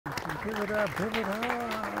Give it up, give it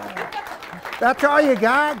up. That's all you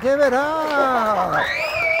got? Give it up.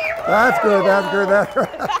 That's good, that's good, that's good.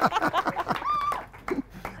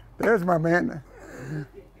 There's my man.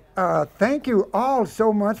 Thank you all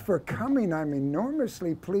so much for coming. I'm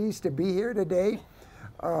enormously pleased to be here today.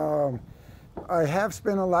 I have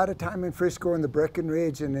spent a lot of time in Frisco and the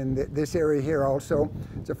Breckenridge and in this area here also.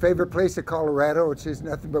 It's a favorite place of Colorado. It's just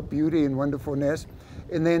nothing but beauty and wonderfulness.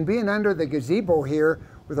 And then being under the gazebo here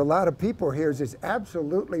with a lot of people here is just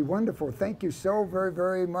absolutely wonderful. Thank you so very,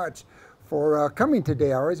 very much for coming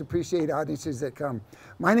today. I always appreciate audiences that come.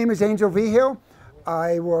 My name is Angel Vigil.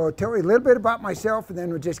 I will tell you a little bit about myself and then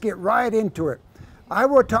we'll just get right into it. I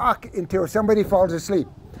will talk until somebody falls asleep.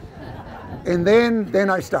 And then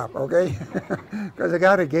I stop, okay? Because I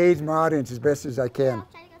got to gauge my audience as best as I can.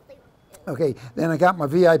 Okay, then I got my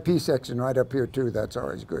VIP section right up here too. That's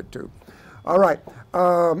always good too. All right.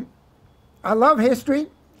 I love history.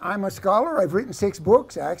 I'm a scholar. I've written 6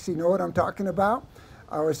 books. I actually know what I'm talking about.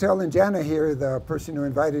 I was telling Jana here, the person who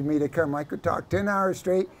invited me to come, I could talk 10 hours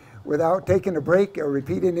straight without taking a break or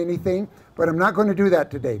repeating anything, but I'm not going to do that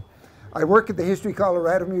today. I work at the History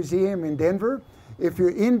Colorado Museum in Denver. If you're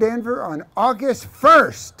in Denver on August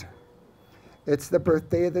 1st, it's the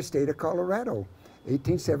birthday of the state of Colorado.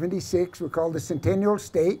 1876, we're called the Centennial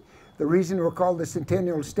State. The reason we're called the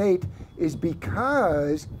Centennial State is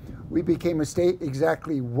because we became a state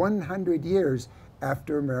exactly 100 years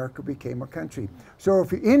after America became a country. So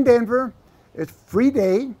if you're in Denver, it's a free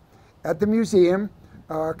day at the museum.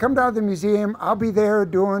 Come down to the museum. I'll be there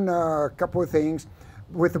doing a couple of things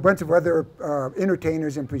with a bunch of other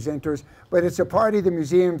entertainers and presenters, but it's a party the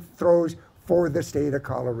museum throws for the state of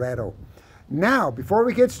Colorado. Now, before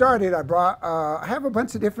we get started, I have a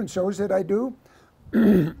bunch of different shows that I do.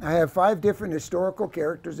 I have 5 different historical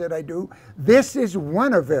characters that I do. This is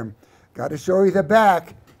one of them. Got to show you the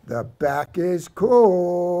back. The back is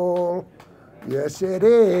cool. Yes, it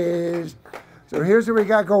is. So here's what we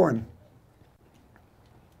got going.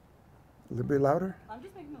 A little bit louder? I'm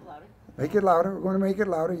just making it louder. Make it louder. We're going to make it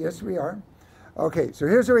louder. Yes, we are. Okay, so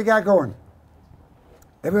here's what we got going.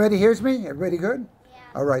 Everybody hears me? Everybody good? Yeah.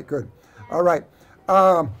 All right, good. All right.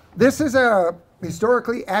 This is a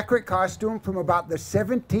historically accurate costume from about the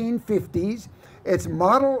 1750s. It's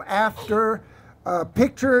modeled after a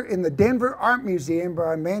picture in the Denver Art Museum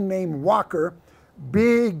by a man named Walker.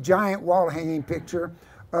 Big, giant wall-hanging picture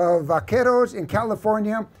of vaqueros in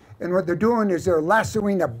California. And what they're doing is they're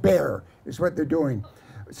lassoing a bear, is what they're doing.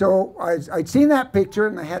 So I'd seen that picture,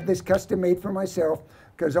 and I had this custom made for myself,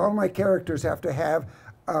 because all my characters have to have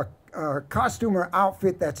a costume or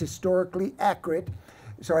outfit that's historically accurate.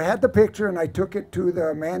 So I had the picture, and I took it to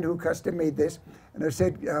the man who custom made this, and I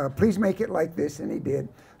said, please make it like this, and he did.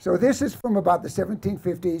 So this is from about the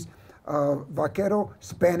 1750s, Vaquero,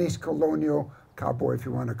 Spanish colonial cowboy, if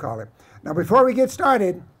you want to call it. Now, before we get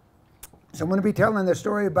started, so I'm going to be telling the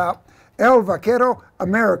story about El Vaquero,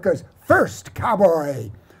 America's first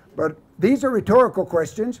cowboy. But these are rhetorical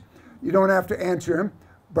questions. You don't have to answer them.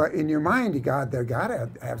 But in your mind, you got to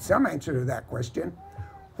have some answer to that question.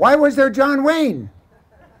 Why was there John Wayne?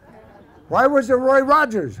 Why was there Roy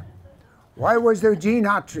Rogers? Why was there Gene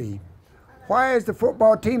Autry? Why is the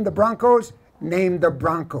football team, the Broncos, named the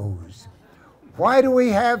Broncos? Why do we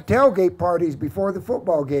have tailgate parties before the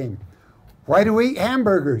football game? Why do we eat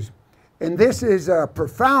hamburgers? And this is a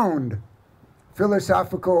profound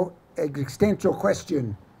philosophical existential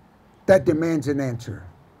question that demands an answer.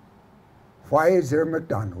 Why is there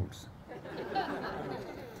McDonald's?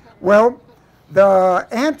 Well, the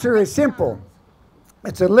answer is simple.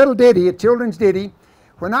 It's a little ditty, a children's ditty.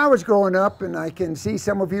 When I was growing up, and I can see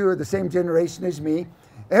some of you are the same generation as me,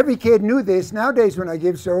 every kid knew this. Nowadays, when I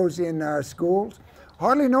give shows in schools,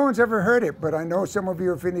 hardly no one's ever heard it, but I know some of you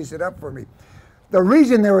have finished it up for me. The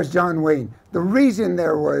reason there was John Wayne, the reason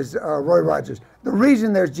there was Roy Rogers, the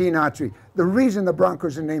reason there's Gene Autry, the reason the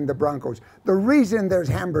Broncos are named the Broncos, the reason there's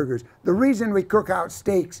hamburgers, the reason we cook out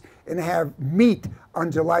steaks and have meat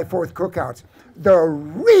on July 4th cookouts, the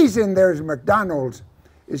reason there's McDonald's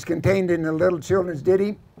is contained in a little children's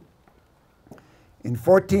ditty. In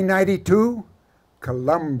 1492,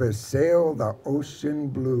 Columbus sailed the ocean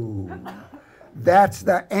blue. That's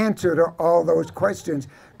the answer to all those questions.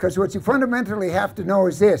 Because what you fundamentally have to know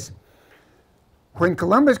is this. When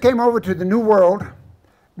Columbus came over to the New World,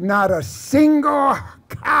 not a single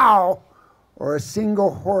cow or a single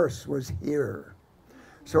horse was here.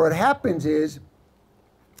 So what happens is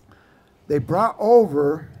they brought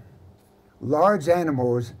over large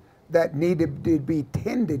animals that needed to be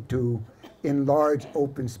tended to in large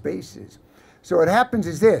open spaces. So what happens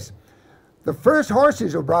is this. The first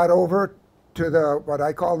horses were brought over to the what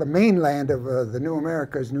I call the mainland of the New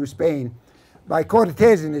Americas, New Spain, by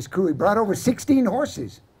Cortez and his crew. He brought over 16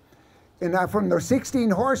 horses. And now from those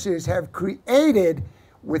 16 horses have created,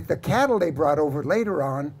 with the cattle they brought over later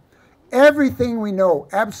on, everything we know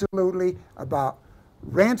absolutely about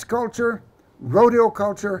ranch culture, rodeo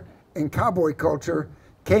culture, and cowboy culture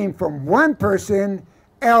came from one person,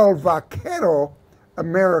 El Vaquero,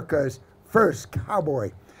 America's first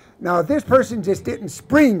cowboy. Now, this person just didn't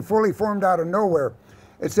spring fully formed out of nowhere.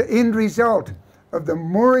 It's the end result of the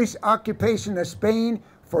Moorish occupation of Spain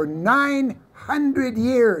for 900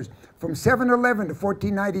 years, from 711 to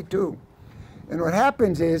 1492. And what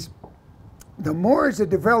happens is the Moors had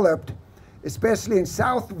developed, especially in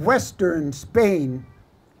southwestern Spain,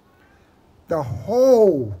 the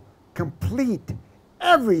whole, complete,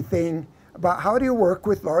 everything about how do you work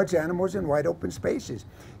with large animals in wide open spaces.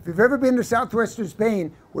 If you've ever been to southwestern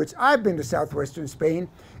Spain, which I've been to southwestern Spain,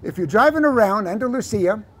 if you're driving around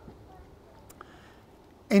Andalusia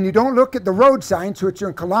and you don't look at the road signs, which are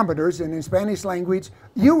in kilometers and in Spanish language,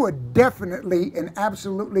 you would definitely and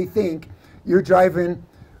absolutely think you're driving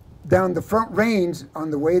down the front range on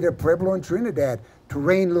the way to Pueblo and Trinidad.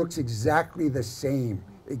 Terrain looks exactly the same,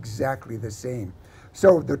 exactly the same.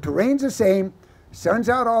 So the terrain's the same, sun's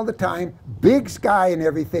out all the time, big sky and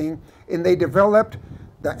everything, and they developed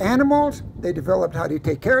the animals, they developed how to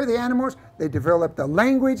take care of the animals, they developed the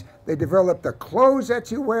language, they developed the clothes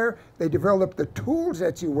that you wear, they developed the tools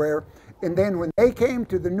that you wear, and then when they came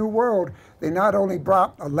to the New World, they not only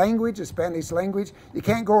brought a language, a Spanish language. You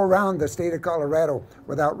can't go around the state of Colorado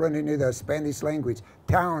without running into the Spanish language.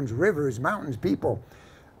 Towns, rivers, mountains, people.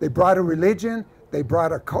 They brought a religion, they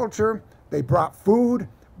brought a culture, they brought food.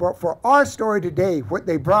 But for our story today, what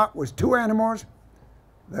they brought was two animals,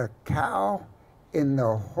 the cow and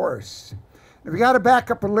the horse. Now, we got to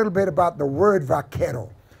back up a little bit about the word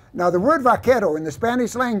vaquero. Now, the word vaquero in the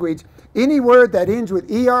Spanish language, any word that ends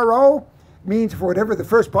with ERO means for whatever the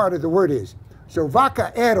first part of the word is. So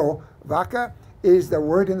vaquero, vaca is the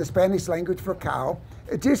word in the Spanish language for cow.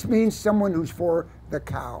 It just means someone who's for the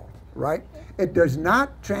cow, right? It does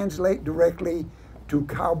not translate directly to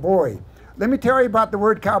cowboy. Let me tell you about the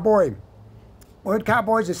word cowboy. The word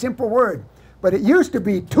cowboy is a simple word, but it used to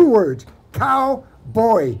be two words,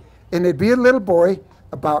 cowboy, and it'd be a little boy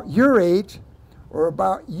about your age or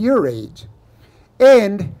about your age.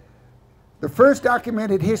 And the first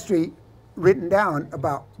documented history written down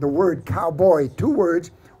about the word cowboy, two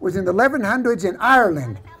words, was in the 1100s in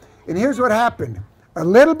Ireland. And here's what happened. A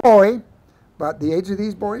little boy, about the age of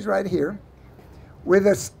these boys right here, with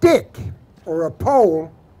a stick or a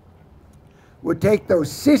pole, would take those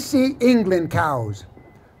sissy England cows,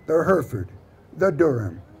 the Hereford, the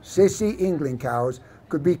Durham, sissy England cows,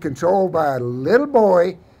 could be controlled by a little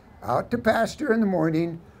boy out to pasture in the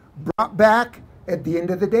morning, brought back at the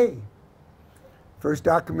end of the day. First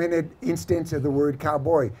documented instance of the word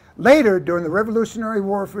cowboy. Later, during the Revolutionary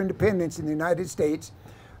War for Independence in the United States,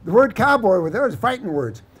 the word cowboy, well, those fighting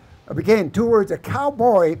words, became two words. A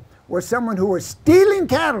cowboy was someone who was stealing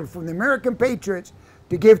cattle from the American patriots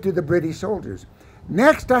to give to the British soldiers.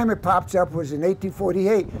 Next time it pops up was in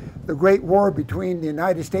 1848, the Great War between the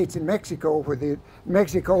United States and Mexico, where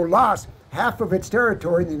Mexico lost half of its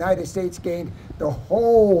territory and the United States gained the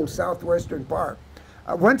whole southwestern part.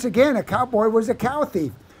 Once again, a cowboy was a cow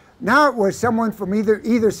thief. Now it was someone from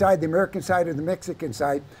either side, the American side or the Mexican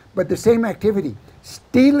side, but the same activity,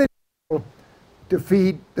 stealing to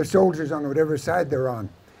feed the soldiers on whatever side they're on.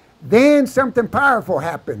 Then something powerful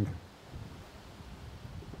happened.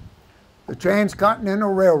 The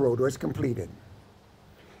Transcontinental Railroad was completed.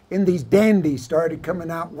 And these dandies started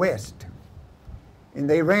coming out west. And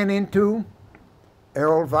they ran into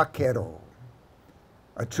El Vaquero,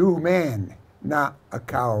 a true man, not a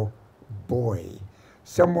cowboy.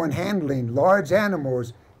 Someone handling large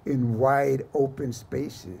animals in wide open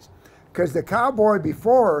spaces. Because the cowboy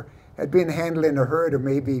before had been handling a herd of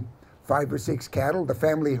maybe 5 or 6 cattle, the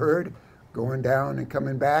family herd, going down and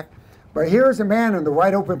coming back. But here's a man on the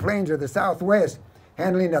wide open plains of the Southwest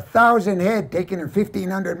handling 1,000 head, taking him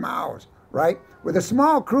 1,500 miles, right? With a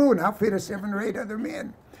small crew and outfit of 7 or 8 other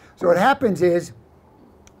men. So what happens is,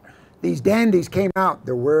 these dandies came out.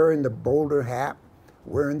 They're wearing the bowler hat,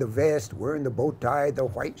 wearing the vest, wearing the bow tie, the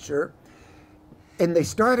white shirt. And they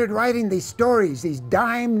started writing these stories, these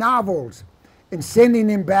dime novels, and sending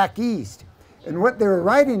them back east. And what they were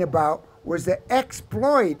writing about was the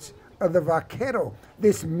exploits of the vaquero,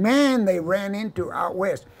 this man they ran into out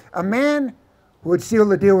west. A man who would seal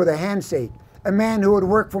the deal with a handshake. A man who would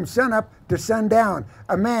work from sunup to sundown.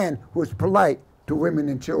 A man who was polite to women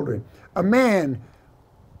and children. A man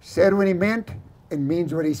said what he meant and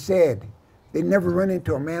means what he said. They'd never run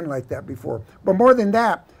into a man like that before. But more than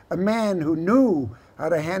that, a man who knew how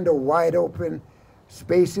to handle wide open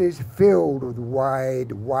spaces filled with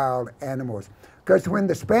wide, wild animals. Because when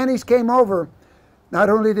the Spanish came over, not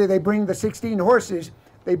only did they bring the 16 horses,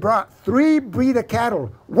 they brought 3 breed of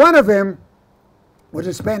cattle. One of them was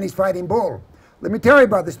a Spanish fighting bull. Let me tell you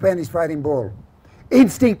about the Spanish fighting bull.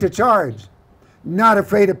 Instinct to charge, not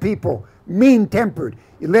afraid of people, mean-tempered.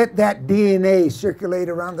 You let that DNA circulate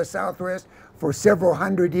around the Southwest for several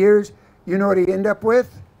hundred years, you know what he'd end up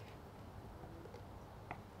with?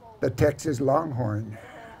 The Texas Longhorn.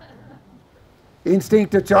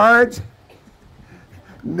 Instinct to charge,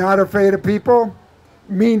 not afraid of people,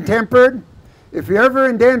 mean-tempered. If you're ever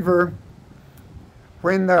in Denver,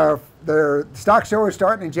 when the stock show is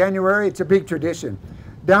starting in January, it's a big tradition.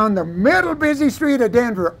 Down the middle busy street of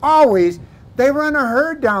Denver, always, they run a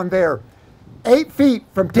herd down there. 8 feet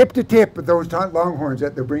from tip to tip of those longhorns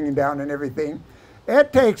that they're bringing down and everything.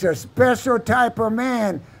 It takes a special type of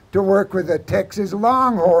man to work with a Texas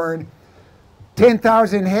Longhorn.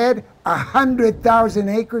 10,000 head, 100,000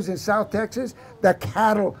 acres in South Texas, the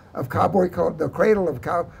cattle of cowboy culture, the cradle of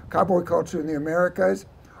cowboy culture in the Americas.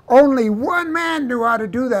 Only one man knew how to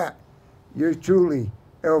do that. Yours truly,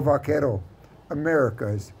 El Vaquero,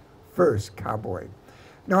 America's first cowboy.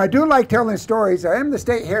 Now, I do like telling stories. I am the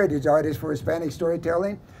state heritage artist for Hispanic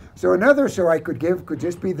storytelling. So another show I could give could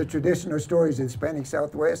just be the traditional stories of the Hispanic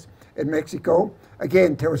Southwest and Mexico.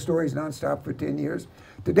 Again, tell stories nonstop for 10 years.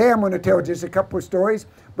 Today I'm going to tell just a couple of stories,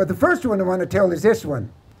 but the first one I want to tell is this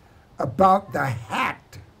one, about the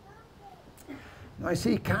hat. Now, I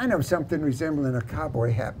see kind of something resembling a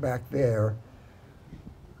cowboy hat back there.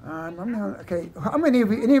 Okay, how many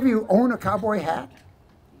of you, any of you own a cowboy hat?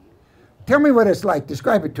 Tell me what it's like.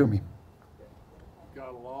 Describe it to me. Got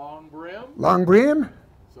a long brim. Long brim?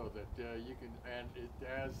 So that you can, and it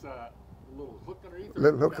has a little hook underneath.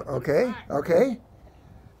 Little hook, okay, okay.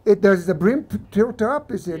 Does the brim tilt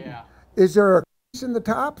up? Is it? Yeah. Is there a crease in the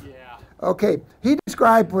top? Yeah. Okay. He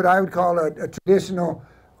described what I would call a traditional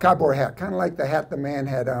cowboy hat, kind of like the hat the man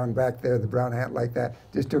had on back there, the brown hat like that.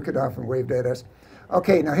 Just took it off and waved at us.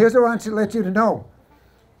 Okay, now here's what I want to let you to know.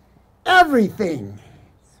 Everything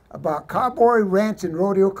about cowboy, ranch, and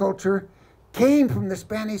rodeo culture came from the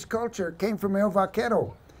Spanish culture, came from El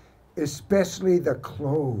Vaquero, especially the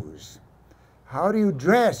clothes. How do you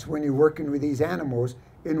dress when you're working with these animals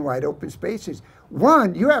in wide open spaces?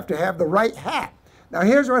 One, you have to have the right hat. Now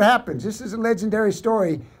here's what happens. This is a legendary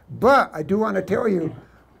story, but I do want to tell you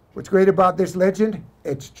what's great about this legend.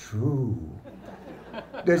 It's true.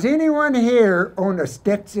 Does anyone here own a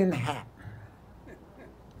Stetson hat?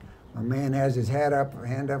 A man has his hat up,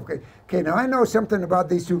 hand up. Okay, now I know something about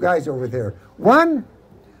these two guys over there. One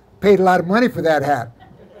paid a lot of money for that hat.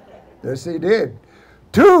 Yes, he did.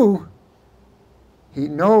 Two, he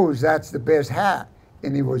knows that's the best hat,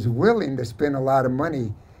 and he was willing to spend a lot of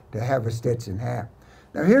money to have a Stetson hat.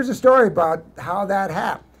 Now here's a story about how that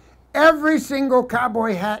hat. Every single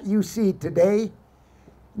cowboy hat you see today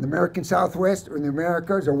in the American Southwest or in the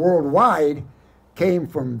Americas or worldwide came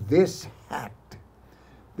from this hat.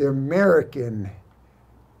 The American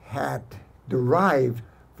hat derived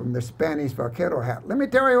from the Spanish vaquero hat. Let me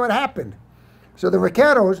tell you what happened. So the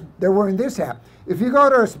vaqueros, they're wearing this hat. If you go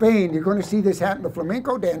to Spain, you're going to see this hat in the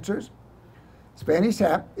flamenco dancers, Spanish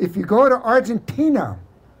hat. If you go to Argentina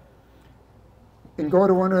and go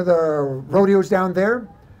to one of the rodeos down there,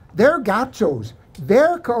 they're gauchos.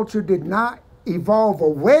 Their culture did not evolve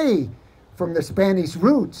away from the Spanish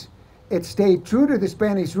roots. It stayed true to the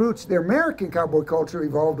Spanish roots. The American cowboy culture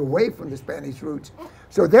evolved away from the Spanish roots.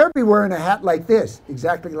 So they'll be wearing a hat like this,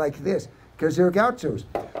 exactly like this, because they're gauchos.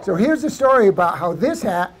 So here's the story about how this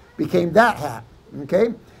hat became that hat,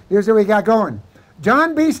 okay? Here's what we got going.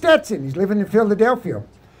 John B. Stetson, he's living in Philadelphia.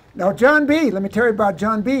 Now John B., let me tell you about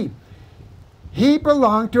John B. He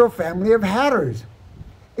belonged to a family of hatters,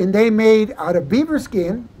 and they made out of beaver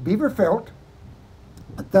skin, beaver felt,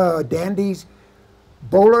 the dandy's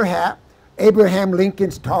bowler hat, Abraham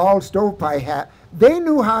Lincoln's tall stovepipe hat. They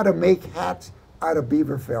knew how to make hats out of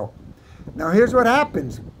beaver felt. Now here's what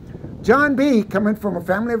happens. John B., coming from a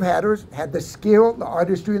family of hatters, had the skill, the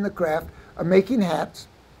artistry, and the craft of making hats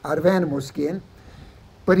out of animal skin,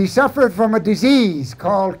 but he suffered from a disease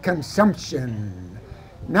called consumption.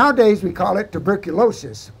 Nowadays we call it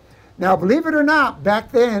tuberculosis. Now believe it or not,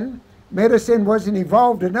 back then medicine wasn't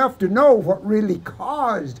evolved enough to know what really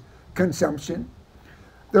caused consumption.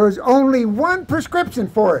 There was only one prescription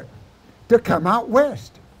for it, to come out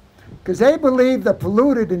west. Because they believed the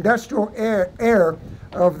polluted industrial air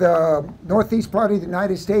of the northeast part of the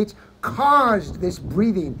United States caused this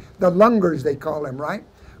breathing, the lungers they call them, right?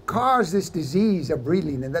 caused this disease of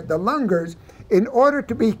breathing, and that the lungers, in order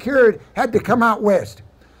to be cured, had to come out west.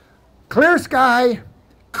 Clear sky,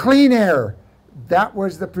 clean air. That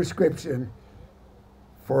was the prescription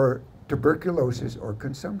for tuberculosis or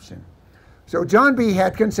consumption. So John B.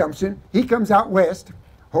 had consumption. He comes out west,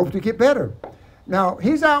 hope to get better. Now,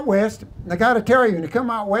 he's out west, and I got to tell you, when you come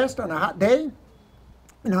out west on a hot day,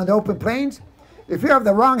 on the open plains, if you have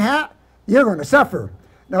the wrong hat, you're going to suffer.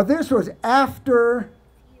 Now, this was after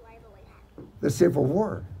the Civil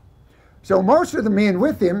War. So most of the men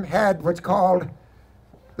with him had what's called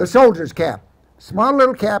the soldier's cap. Small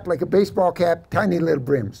little cap, like a baseball cap, tiny little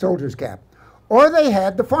brim, soldier's cap. Or they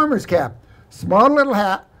had the farmer's cap. Small little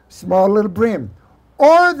hat, small little brim.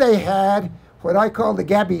 Or they had what I call the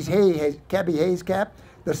Gabby Hayes cap,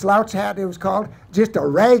 the slouch hat it was called, just a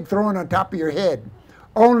rag thrown on top of your head.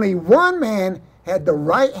 Only one man had the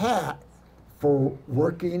right hat for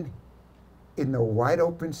working in the wide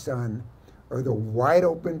open sun or the wide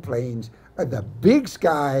open plains or the big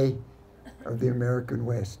sky of the American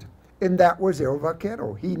West. And that was El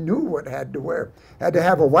Vaquero. He knew what had to wear. Had to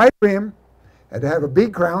have a wide brim, had to have a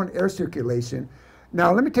big crown, air circulation.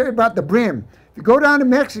 Now, let me tell you about the brim. If you go down to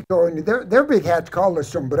Mexico, and their big hat's called a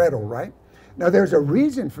sombrero, right? Now, there's a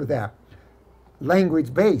reason for that,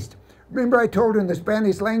 language-based. Remember I told you in the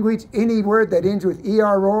Spanish language, any word that ends with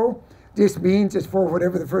ERO just means it's for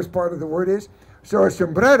whatever the first part of the word is. So a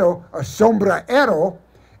sombrero, a sombraero,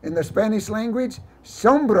 in the Spanish language,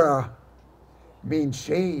 sombra means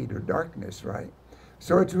shade or darkness, right?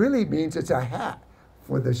 So it really means it's a hat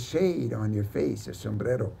for the shade on your face, a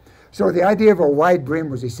sombrero. So the idea of a wide brim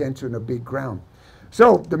was essential in a big crown.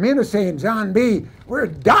 So the men are saying, John B., we're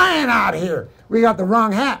dying out here. We got the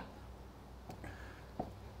wrong hat.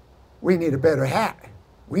 We need a better hat.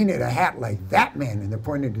 We need a hat like that man. And they're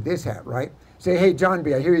pointing to this hat, right? Say, hey, John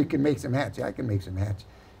B., I hear you can make some hats. Yeah, I can make some hats.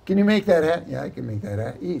 Can you make that hat? Yeah, I can make that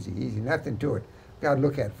hat. Easy, easy, nothing to it. Got to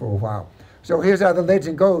look at it for a while. So here's how the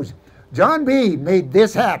legend goes. John B. made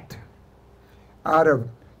this hat out of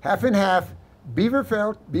half and half beaver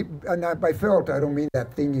felt. Not by felt, I don't mean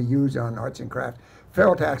that thing you use on arts and crafts.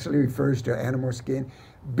 Felt actually refers to animal skin.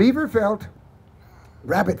 Beaver felt,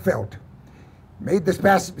 rabbit felt. Made the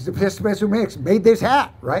special mix. Made this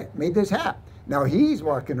hat, right? Made this hat. Now he's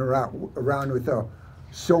walking around with a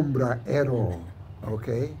sombrero,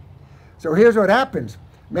 okay? So here's what happens.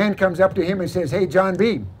 Man comes up to him and says, hey, John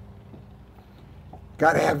B.,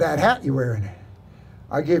 got to have that hat you're wearing.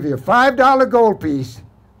 I'll give you a $5 gold piece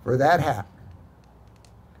for that hat.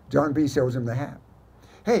 John B. shows him the hat.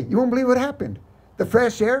 Hey, you won't believe what happened. The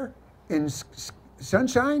fresh air and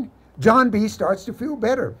sunshine, John B. starts to feel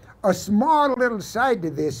better. A small little side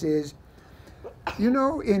to this is, you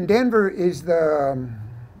know, in Denver is the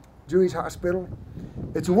Jewish hospital.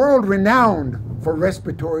 It's world renowned for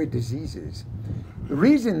respiratory diseases. The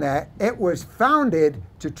reason that it was founded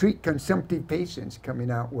to treat consumptive patients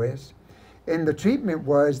coming out west. And the treatment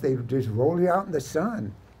was they would just roll you out in the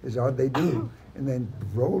sun is all they do. And then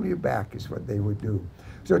roll you back is what they would do.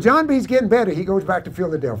 So John B.'s getting better. He goes back to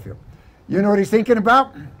Philadelphia. You know what he's thinking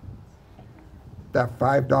about? That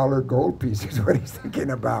 $5 gold piece is what he's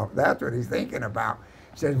thinking about. That's what he's thinking about.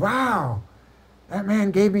 He says, wow, that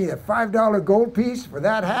man gave me a $5 gold piece for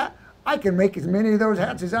that hat. I can make as many of those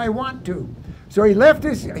hats as I want to. So he's left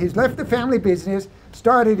the family business,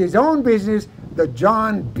 started his own business, the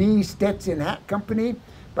John B. Stetson Hat Company.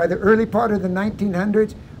 By the early part of the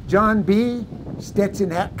 1900s, John B. Stetson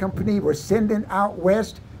Hat Company was sending out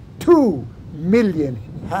west 2 million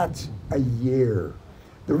hats a year.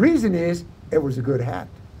 The reason is it was a good hat.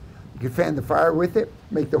 You could fan the fire with it,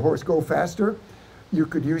 make the horse go faster. You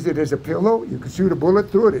could use it as a pillow. You could shoot a bullet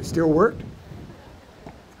through it. It still worked.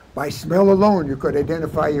 By smell alone, you could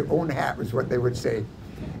identify your own hat, was what they would say.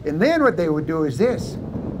 And then what they would do is this.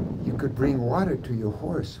 You could bring water to your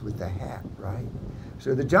horse with the hat, right?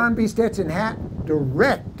 So the John B. Stetson hat,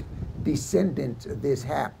 direct descendant of this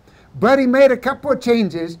hat. But he made a couple of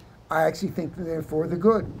changes. I actually think they're for the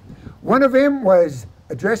good. One of them was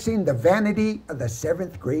addressing the vanity of the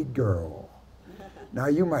 7th grade girl. Now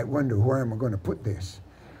you might wonder, where am I going to put this?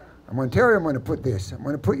 I'm going to tell you I'm going to put this. I'm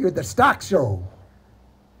going to put you at the stock show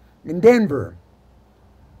in Denver.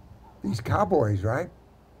 These cowboys, right?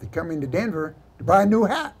 They come into Denver to buy a new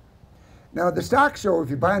hat. Now the stock show, if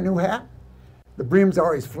you buy a new hat, the brim's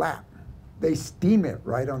always flat. They steam it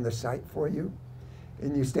right on the site for you.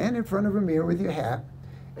 And you stand in front of a mirror with your hat.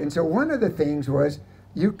 And so one of the things was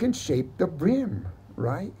you can shape the brim,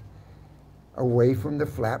 right? Away from the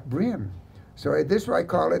flat brim. So this is why I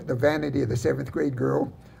call it the vanity of the 7th grade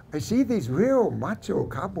girl. I see these real macho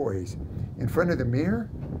cowboys in front of the mirror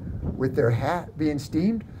with their hat being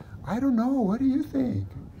steamed? I don't know. What do you think?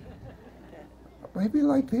 Maybe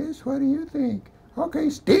like this. What do you think? Okay,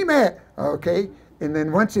 steam it. Okay. And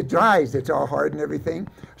then once it dries, it's all hard and everything.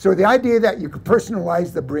 So the idea that you could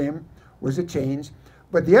personalize the brim was a change.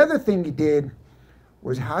 But the other thing he did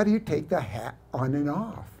was, how do you take the hat on and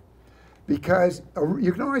off? Because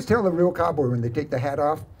you can always tell a real cowboy when they take the hat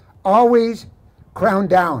off. Always crown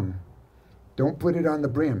down. Don't put it on the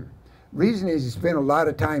brim. Reason is you spend a lot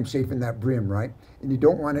of time shaping that brim, right? And you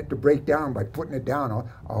don't want it to break down by putting it down.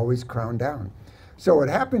 Always crown down. So what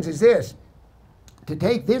happens is this. To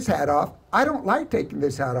take this hat off, I don't like taking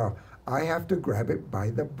this hat off. I have to grab it by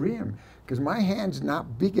the brim because my hand's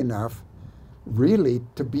not big enough really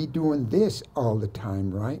to be doing this all the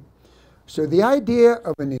time, right? So the idea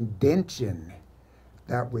of an indention,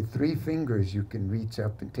 that with 3 fingers you can reach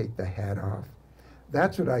up and take the hat off,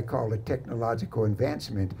 that's what I call a technological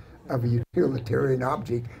advancement of a utilitarian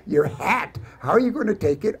object, your hat. How are you going to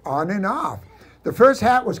take it on and off? The first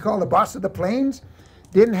hat was called the Boss of the Plains.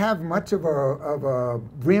 Didn't have much of a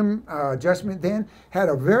brim adjustment then. Had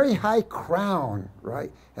a very high crown,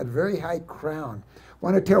 right? Had a very high crown.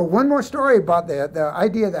 Want to tell one more story about the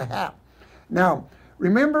idea of the hat. Now,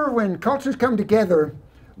 remember when cultures come together,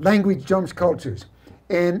 language jumps cultures.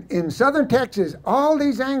 And in southern Texas, all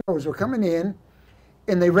these Anglos were coming in,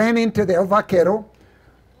 and they ran into the Vaquero,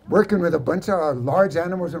 working with a bunch of large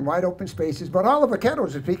animals in wide open spaces, but all the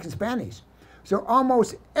Vaqueros are speaking Spanish. So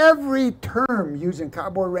almost every term used in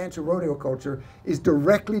cowboy, ranch, or rodeo culture is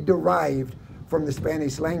directly derived from the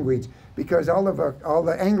Spanish language, because all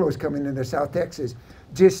the Anglos coming into South Texas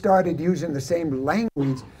just started using the same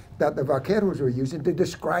language that the Vaqueros were using to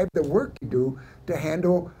describe the work you do to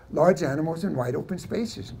handle large animals in wide open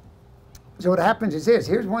spaces. So what happens is this.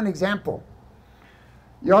 Here's one example.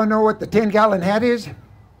 Y'all know what the 10-gallon hat is?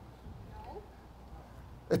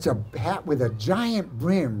 It's a hat with a giant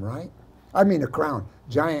brim, right? I mean a crown,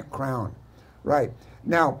 giant crown, right?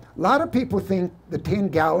 Now, a lot of people think the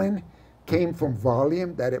 10-gallon came from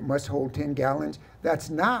volume, that it must hold 10 gallons. That's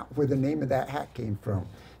not where the name of that hat came from.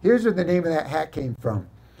 Here's where the name of that hat came from.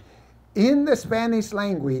 In the Spanish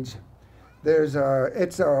language, it's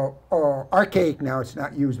archaic now, it's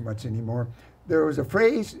not used much anymore. There was a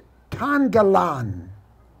phrase, tan galán.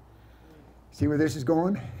 See where this is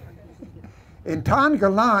going? And tan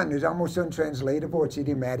galán is almost untranslatable, it's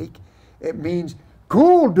idiomatic. It means,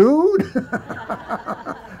 cool, dude.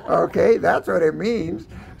 Okay, that's what it means.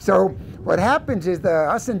 So what happens is the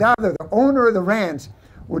hacendado, the owner of the ranch,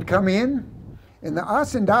 would come in, and the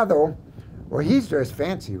hacendado, well, he's dressed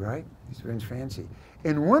fancy, right? He's dressed fancy.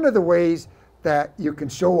 And one of the ways that you can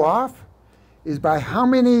show off is by how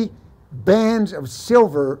many bands of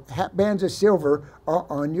silver, hat bands of silver, are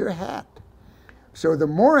on your hat. So the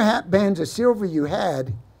more hat bands of silver you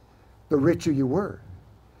had, the richer you were.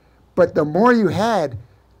 But the more you had,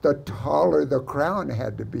 the taller the crown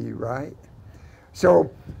had to be, right? So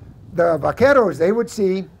the vaqueros, they would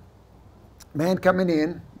see man coming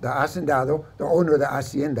in, the hacendado, the owner of the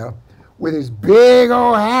hacienda, with his big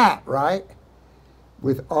old hat, right?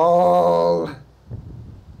 With all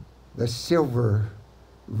the silver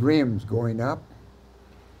rims going up.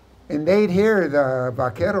 And they'd hear the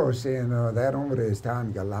vaqueros saying, oh, that hombre is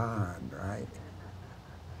tan galán, right?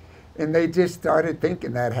 And they just started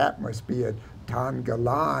thinking that hat must be a tan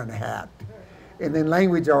galán hat. And then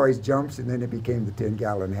language always jumps, and then it became the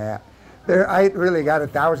 10-gallon hat. I really got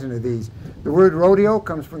 1,000 of these. The word rodeo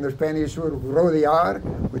comes from the Spanish word rodear,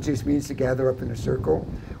 which just means to gather up in a circle.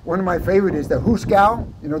 One of my favorite is the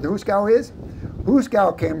juzgao. You know what the juzgao is?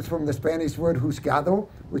 Juzgao comes from the Spanish word juzgado,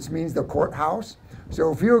 which means the courthouse.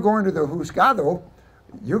 So if you're going to the juzgado,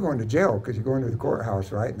 you're going to jail because you're going to the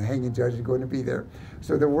courthouse, right? And the hanging judge is going to be there.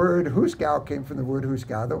 So the word juzgao came from the word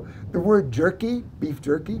juzgado. The word jerky, beef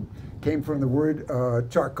jerky, came from the word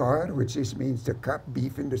charcar, which just means to cut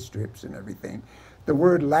beef into strips and everything. The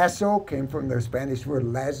word lasso came from the Spanish word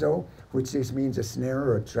lazo, which just means a snare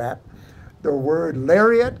or a trap. The word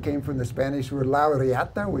lariat came from the Spanish word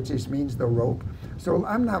lariata, which just means the rope. So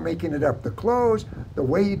I'm not making it up. The clothes, the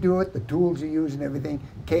way you do it, the tools you use and everything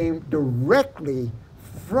came directly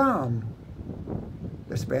from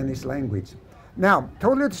the Spanish language. Now,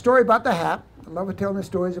 told you the story about the hat. I love telling the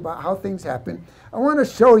stories about how things happen. I want to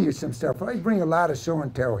show you some stuff. I bring a lot of show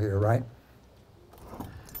and tell here, right?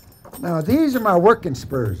 Now, these are my working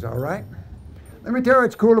spurs, all right? Let me tell you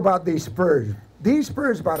what's cool about these spurs. These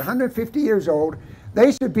spurs are about 150 years old.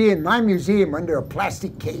 They should be in my museum under a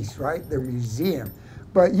plastic case, right? They're museum.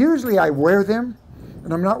 But usually I wear them,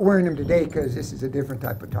 and I'm not wearing them today because this is a different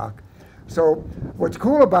type of talk. So what's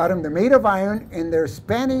cool about them, they're made of iron, and they're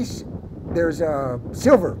Spanish, there's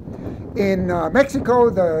silver. In Mexico,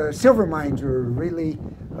 the silver mines were really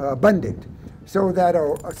abundant. So that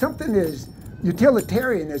something as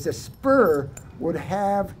utilitarian as a spur would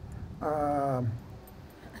have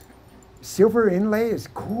silver inlay is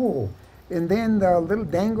cool. And then the little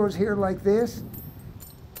dangles here like this.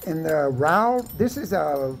 And the rowel, this is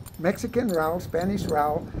a Mexican rowel, Spanish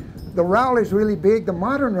rowel. The rowel is really big. The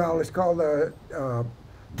modern rowel is called the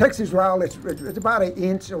Texas rowel. It's about 1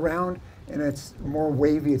 inch around, and it's more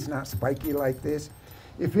wavy. It's not spiky like this.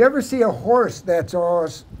 If you ever see a horse that's all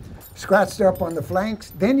scratched up on the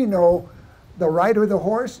flanks, then you know the rider of the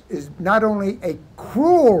horse is not only a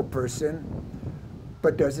cruel person,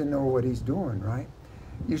 but doesn't know what he's doing, right?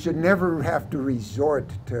 You should never have to resort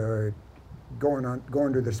to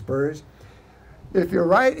going to the spurs. If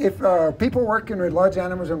people working with large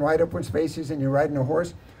animals in wide open spaces and you're riding a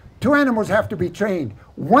horse, 2 animals have to be trained.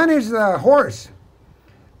 One is the horse.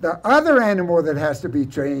 The other animal that has to be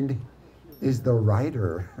trained is the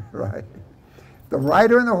rider, right? The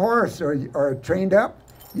rider and the horse are trained up.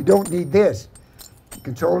 You don't need this. You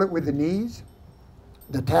control it with the knees,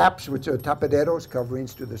 the taps, which are tapaderos,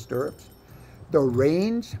 coverings to the stirrups, the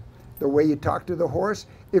reins, the way you talk to the horse.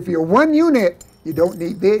 If you're one unit, you don't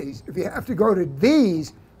need these. If you have to go to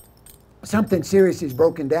these, something serious is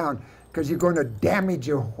broken down because you're going to damage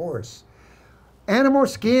your horse. Animal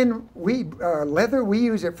skin, leather, we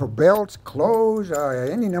use it for belts, clothes,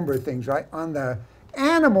 any number of things, right? On the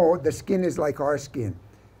animal, the skin is like our skin.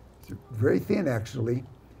 It's very thin, actually.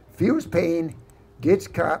 Feels pain, gets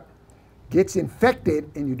cut, gets infected,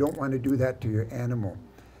 and you don't want to do that to your animal.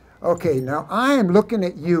 Okay, now I am looking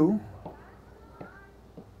at you.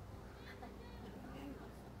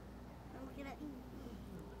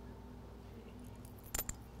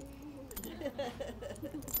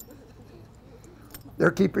 They're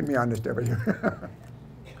keeping me honest over here.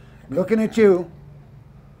 Looking at you.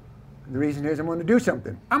 The reason is I'm going to do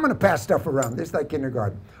something. I'm going to pass stuff around. This is like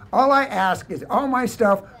kindergarten. All I ask is all my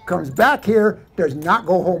stuff comes back here, does not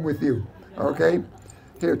go home with you. Okay?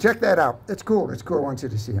 Here, check that out. It's cool. It's cool. I want you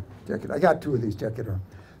to see it. Check it. I got 2 of these. Check it out.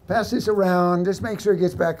 Pass this around. Just make sure it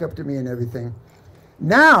gets back up to me and everything.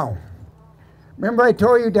 Now, remember I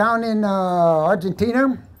told you down in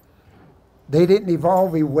Argentina, they didn't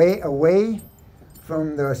evolve away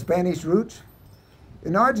from the Spanish roots.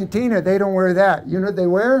 In Argentina, they don't wear that. You know what they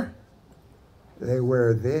wear? They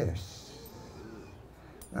wear this.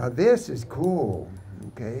 Now this is cool,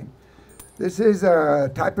 okay? This is a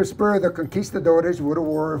type of spur the conquistadores would have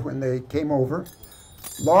wore when they came over.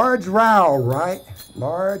 Large rowel, right?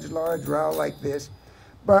 Large rowel like this,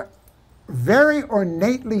 but very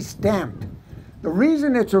ornately stamped. The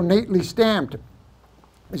reason it's ornately stamped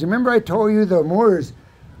is, remember I told you the Moors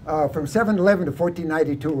from 711 to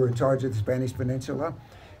 1492 were in charge of the Spanish Peninsula.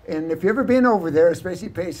 And if you've ever been over there, especially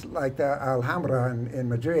a place like the Alhambra in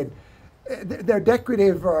Madrid, their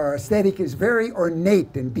decorative aesthetic is very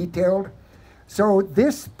ornate and detailed. So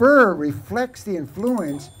this spur reflects the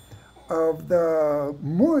influence of the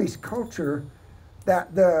Moorish culture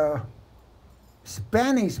that the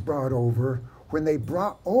Spanish brought over when they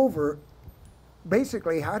brought over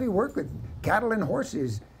basically how do you work with cattle and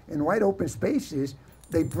horses in wide open spaces.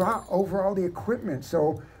 They brought over all the equipment.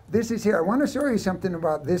 So this is here. I want to show you something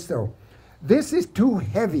about this though. This is too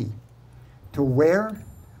heavy to wear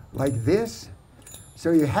like this.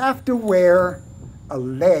 So you have to wear a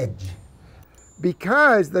ledge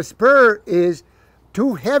because the spur is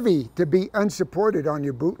too heavy to be unsupported on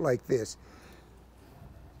your boot like this.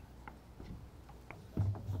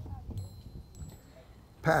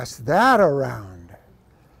 Pass that around.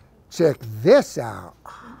 Check this out.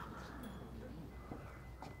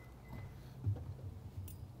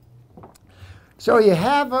 So you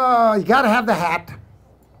got to have the hat.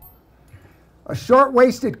 A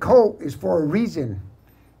short-waisted coat is for a reason.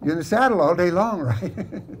 You're in the saddle all day long, right?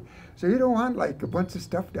 So you don't want like a bunch of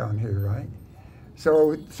stuff down here, right?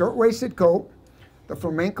 So short-waisted coat. The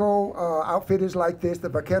flamenco outfit is like this. The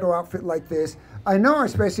vaquero outfit like this. I know,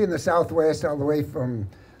 especially in the Southwest, all the way from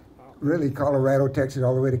really Colorado, Texas,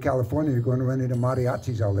 all the way to California, you're going to run into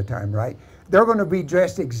mariachis all the time, right? They're going to be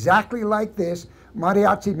dressed exactly like this.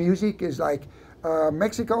 Mariachi music is like,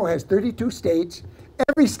 Mexico has 32 states.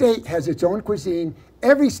 Every state has its own cuisine.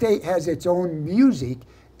 Every state has its own music.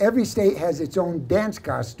 Every state has its own dance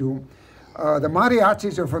costume. The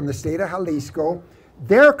mariachis are from the state of Jalisco.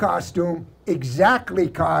 Their costume exactly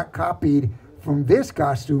copied from this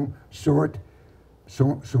costume, short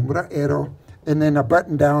sombrero, and then a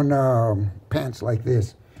button-down pants like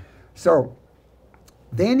this. So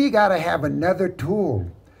then you got to have another tool.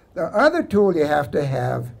 The other tool you have to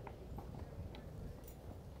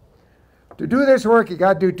To do this work, you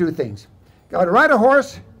got to do two things. You got to ride a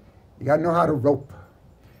horse, you got to know how to rope.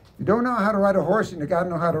 If you don't know how to ride a horse and you got to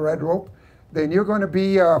know how to ride rope, then you're going to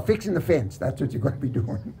be fixing the fence. That's what you're going to be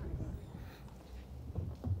doing.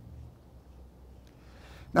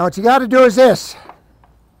 Now what you got to do is this.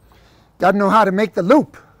 Got to know how to make the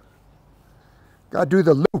loop. Got to do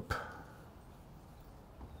the loop.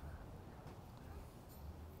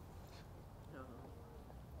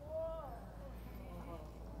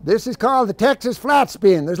 This is called the Texas flat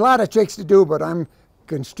spin. There's a lot of tricks to do, but I'm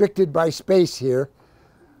constricted by space here.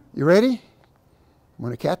 You ready? I'm going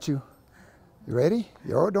to catch you. You ready?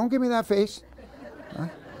 Oh, don't give me that face. Huh?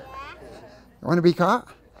 You want to be caught?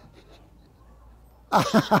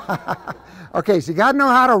 Okay, so you got to know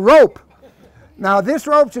how to rope. Now this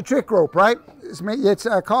rope's a trick rope, right? It's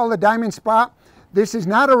called a diamond spot. This is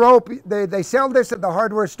not a rope. They sell this at the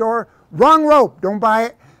hardware store. Wrong rope. Don't buy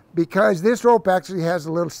it, because this rope actually has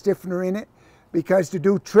a little stiffener in it. Because to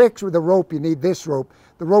do tricks with a rope, you need this rope.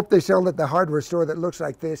 The rope they sell at the hardware store that looks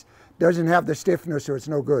like this doesn't have the stiffener, so it's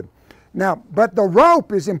no good. Now, but the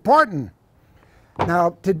rope is important.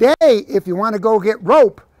 Now, today, if you want to go get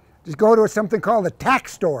rope, just go to something called a tack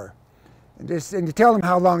store. And you tell them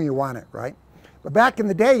how long you want it, right? But back in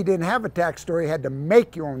the day, you didn't have a tack store. You had to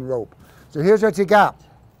make your own rope. So here's what you got.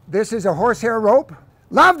 This is a horsehair rope.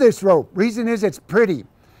 Love this rope. Reason is it's pretty.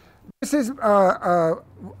 This is,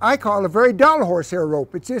 I call a very dull horsehair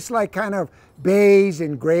rope. It's just like kind of beige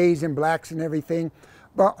and grays and blacks and everything.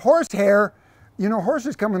 But horsehair, you know,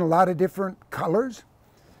 horses come in a lot of different colors.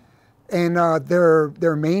 And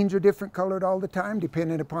their manes are different colored all the time,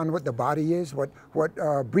 depending upon what the body is, what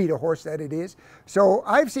breed of horse that it is. So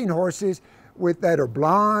I've seen horses that are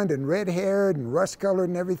blonde and red-haired and rust-colored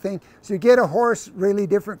and everything. So you get a horse really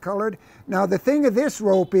different colored. Now the thing of this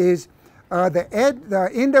rope is, the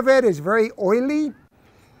end of it is very oily.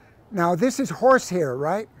 Now this is horsehair,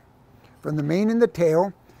 right? From the mane and the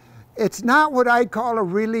tail. It's not what I'd call a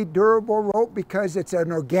really durable rope because it's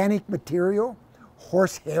an organic material,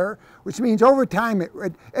 horsehair, which means over time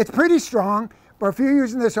it's pretty strong, but if you're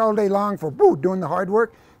using this all day long for doing the hard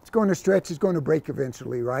work, it's going to stretch, it's going to break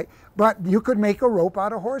eventually, right? But you could make a rope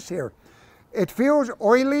out of horsehair. It feels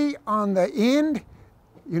oily on the end.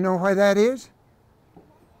 You know why that is?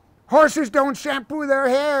 Horses don't shampoo their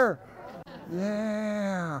hair.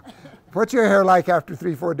 Yeah. What's your hair like after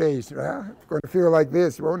 3-4 days? Well, it's going to feel like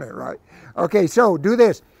this, won't it, right? Okay, so do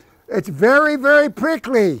this. It's very, very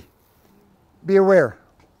prickly. Be aware.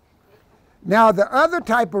 Now the other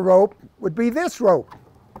type of rope would be this rope.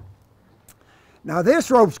 Now this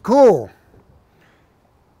rope's cool.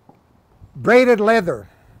 Braided leather.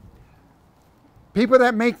 People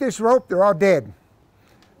that make this rope, they're all dead.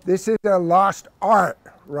 This is a lost art,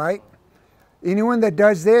 right? Anyone that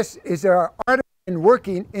does this is an artisan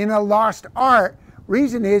working in a lost art.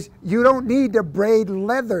 Reason is you don't need to braid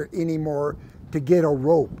leather anymore to get a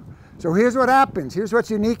rope. So here's what happens. Here's what's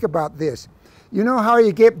unique about this. You know how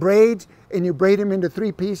you get braids and you braid them into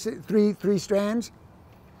three strands?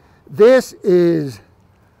 This is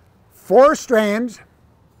 4 strands.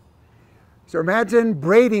 So imagine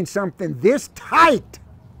braiding something this tight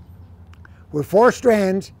with 4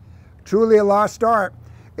 strands, truly a lost art.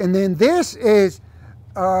 And then this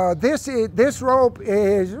rope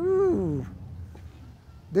is,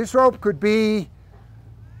 this rope could be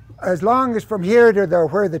as long as from here to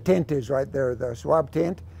where the tent is right there, the swab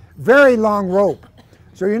tent. Very long rope.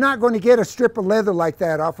 So you're not going to get a strip of leather like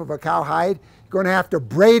that off of a cow hide. You're going to have to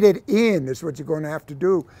braid it in. That's what you're going to have to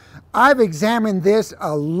do. I've examined this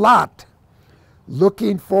a lot,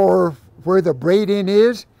 looking for where the braid in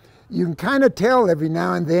is. You can kind of tell every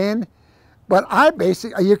now and then, but I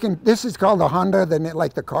basically, this is called the Honda,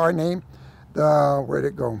 like the car name, where'd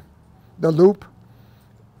it go? The loop.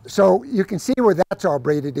 So you can see where that's all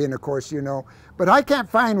braided in, of course, you know. But I can't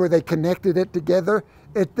find where they connected it together.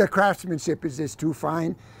 The craftsmanship is just too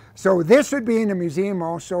fine. So this would be in a museum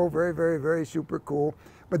also. Very, very, very super cool.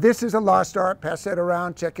 But this is a lost art. Pass that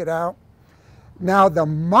around. Check it out. Now the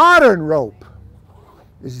modern rope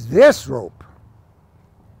is this rope.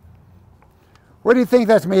 What do you think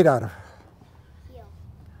that's made out of? Steel.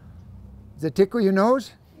 Does it tickle your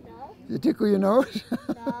nose? No. Does it tickle your nose?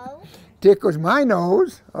 No. Tickles my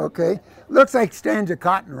nose. Okay. Looks like strands of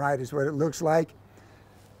cotton, right, is what it looks like.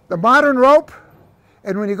 The modern rope,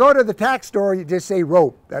 and when you go to the tack store, you just say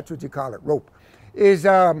rope. That's what you call it, rope. Is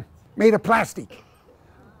made of plastic.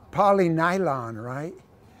 Polynylon, right?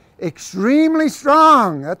 Extremely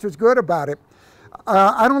strong. That's what's good about it.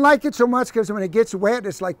 I don't like it so much because when it gets wet,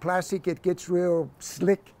 it's like plastic. It gets real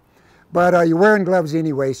slick. But you're wearing gloves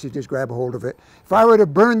anyway, so you just grab a hold of it. If I were to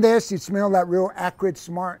burn this, you'd smell that real acrid,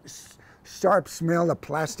 sharp smell of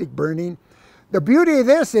plastic burning. The beauty of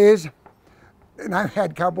this is, and I've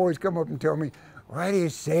had cowboys come up and tell me, why do you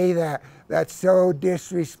say that? That's so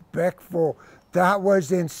disrespectful. That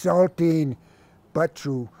was insulting, but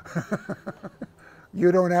true.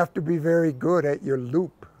 You don't have to be very good at your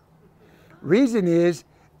loop. Reason is,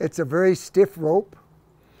 it's a very stiff rope,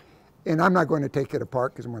 and I'm not going to take it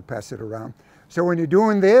apart because I'm going to pass it around. So when you're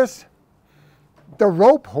doing this, the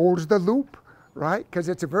rope holds the loop, right? Because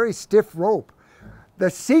it's a very stiff rope. The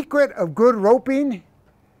secret of good roping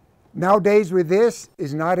nowadays with this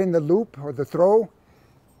is not in the loop or the throw.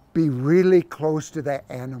 Be really close to the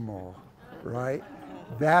animal, right?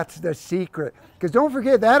 That's the secret. Because don't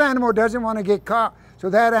forget, that animal doesn't want to get caught. So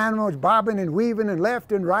that animal is bobbing and weaving and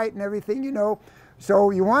left and right and everything, you know. So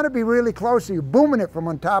you want to be really close. So you're booming it from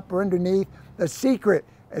on top or underneath. The secret,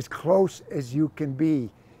 as close as you can be,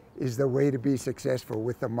 is the way to be successful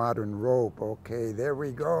with the modern rope. Okay, there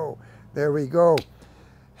we go. There we go.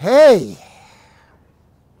 Hey!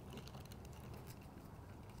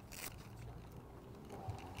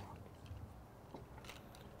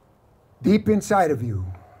 Deep inside of you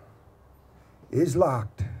is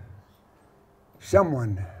locked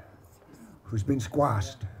someone who's been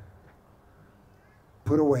squashed,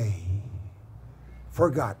 put away,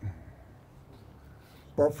 forgotten.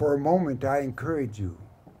 But for a moment, I encourage you,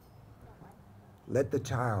 let the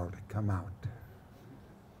child come out.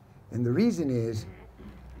 And the reason is,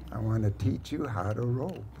 I want to teach you how to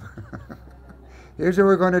rope. Here's what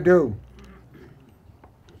we're going to do.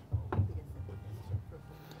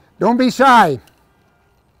 Don't be shy.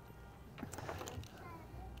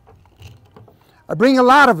 I bring a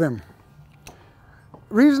lot of them.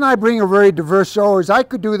 The reason I bring a very diverse show is I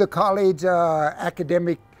could do the college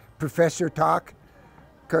academic professor talk,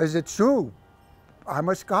 because it's true. I'm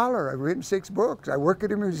a scholar. I've written 6 books. I work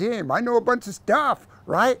at a museum. I know a bunch of stuff,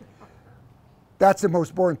 right? That's the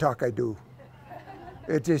most boring talk I do.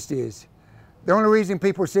 It just is. The only reason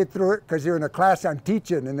people sit through it because they're in a class I'm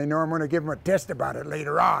teaching and they know I'm going to give them a test about it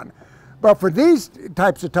later on. But for these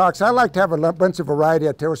types of talks, I like to have a bunch of variety.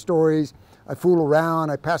 I tell stories, I fool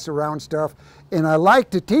around, I pass around stuff, and I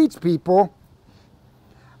like to teach people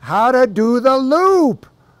how to do the loop,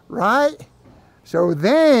 right? So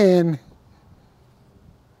then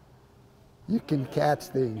you can catch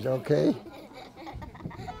things, okay?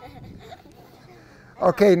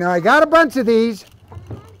 Okay, now I got a bunch of these.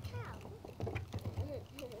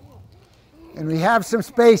 And we have some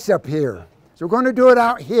space up here. So we're going to do it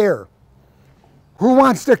out here. Who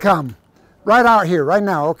wants to come? Right out here, right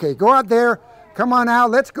now. Okay, go out there. Come on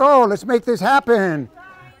out. Let's go. Let's make this happen.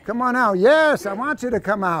 Come on out. Yes, I want you to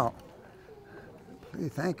come out.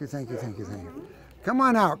 Thank you, thank you, thank you, thank you. Come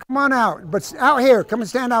on out. Come on out. But out here. Come and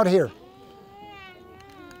stand out here.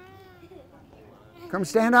 Come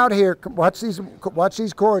stand out here. Watch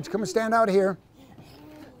these cords. Come and stand out here.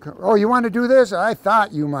 Oh, you want to do this? I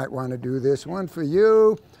thought you might want to do this. One for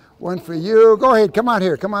you, one for you. Go ahead, come out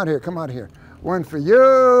here, come out here, come out here. One for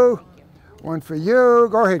you, one for you.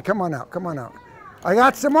 Go ahead, come on out, come on out. I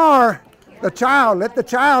got some more. The child, let the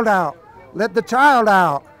child out. Let the child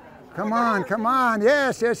out. Come on, come on.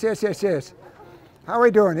 Yes, yes, yes, yes, yes. How are we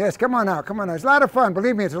doing? Yes, come on out, come on out. It's a lot of fun.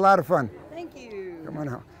 Believe me, it's a lot of fun. Thank you. Come on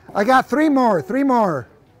out. I got 3 more, 3 more.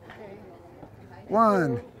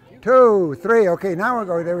 1, 2, 3. Okay, now we're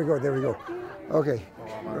going. There we go. There we go. Okay.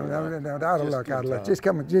 No, out of luck. Out of luck. Just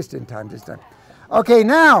coming. Just in time. Just in time. Okay,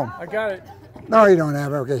 now. I got it. No, you don't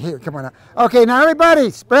have it. Okay, here. Come on out. Okay, now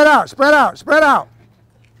everybody, spread out. Spread out. Spread out.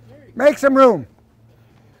 Make some room.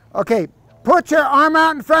 Okay, put your arm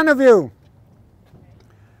out in front of you.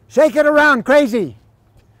 Shake it around, crazy.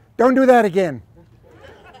 Don't do that again.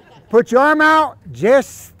 Put your arm out,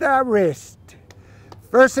 just the wrist.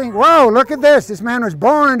 First thing, whoa, look at this. This man was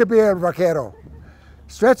born to be a vaquero.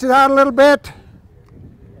 Stretch it out a little bit.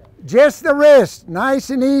 Just the wrist, nice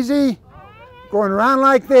and easy. Going around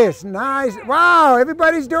like this, nice. Wow,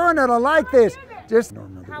 everybody's doing it. I like this. Just.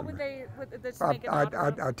 How would they make it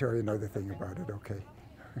I'll tell you another thing about it, okay.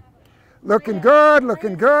 Looking good,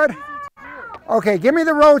 looking good. Okay, give me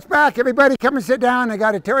the ropes back. Everybody come and sit down. I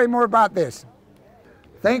got to tell you more about this.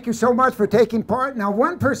 Thank you so much for taking part. Now,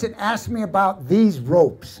 one person asked me about these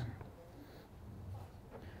ropes.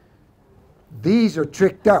 These are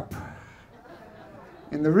tricked up.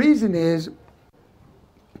 And the reason is,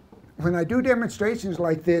 when I do demonstrations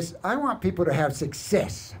like this, I want people to have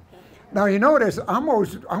success. Now, you notice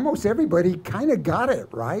almost everybody kind of got it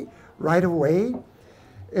right away.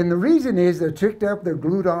 And the reason is they're tricked up, they're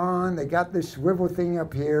glued on, they got this swivel thing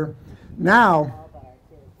up here. Now,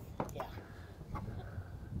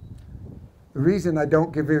 the reason I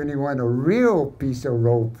don't give anyone a real piece of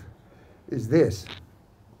rope is this.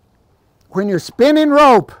 When you're spinning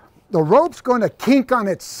rope, the rope's going to kink on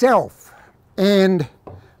itself. And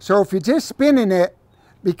so if you're just spinning it,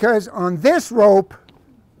 because on this rope,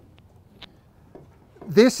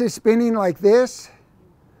 this is spinning like this,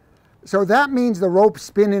 so that means the rope's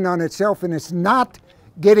spinning on itself and it's not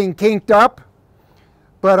getting kinked up.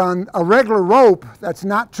 But on a regular rope that's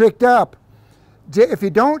not tricked up, if you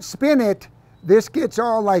don't spin it, this gets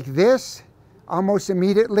all like this almost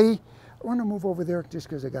immediately. I want to move over there just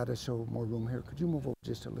because I got to show more room here. Could you move over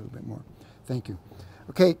just a little bit more? Thank you.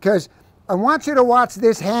 Okay, because I want you to watch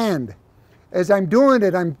this hand. As I'm doing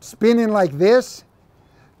it, I'm spinning like this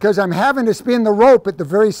because I'm having to spin the rope at the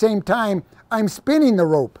very same time I'm spinning the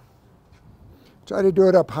rope. Try to do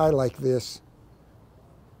it up high like this.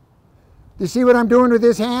 Do you see what I'm doing with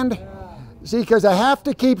this hand? See, because I have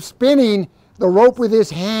to keep spinning the rope with this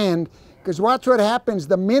hand, because watch what happens.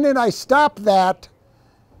 The minute I stop that,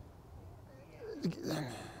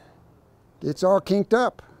 it's all kinked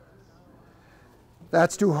up.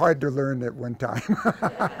 That's too hard to learn at one time.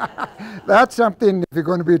 That's something, if you're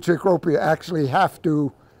going to be a trick roper, you actually have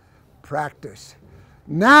to practice.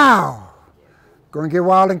 Now, going to get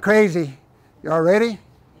wild and crazy. Y'all ready?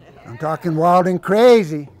 I'm talking wild and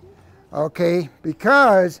crazy. Okay,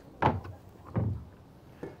 because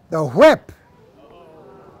the whip.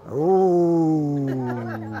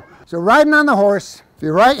 Oh. So riding on the horse, if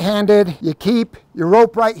you're right-handed, you keep your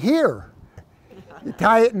rope right here. You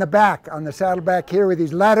tie it in the back, on the saddle back here with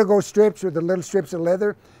these latigo strips or the little strips of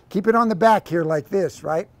leather. Keep it on the back here like this,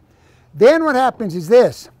 right? Then what happens is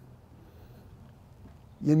this.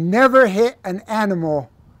 You never hit an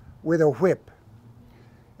animal with a whip.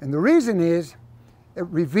 And the reason is, it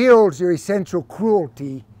reveals your essential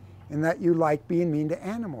cruelty in that you like being mean to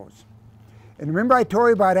animals. And remember I told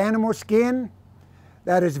you about animal skin?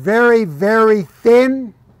 That is very, very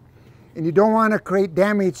thin, and you don't want to create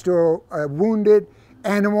damage to a wounded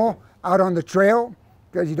animal out on the trail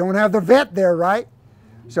because you don't have the vet there, right?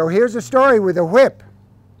 So here's a story with a whip.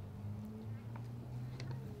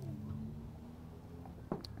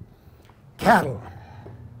 Cattle.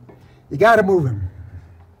 You got to move them.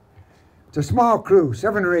 It's a small crew,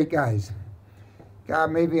 7 or 8 guys.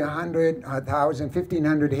 Got maybe 100, 1,000,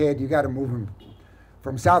 1,500 head. You got to move them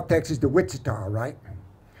from South Texas to Wichita, right?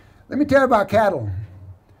 Let me tell you about cattle.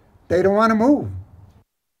 They don't want to move.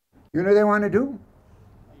 You know what they want to do?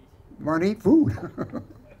 They want to eat food.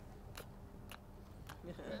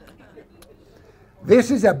 This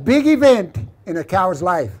is a big event in a cow's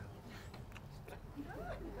life.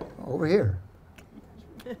 Over here.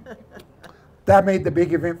 That made the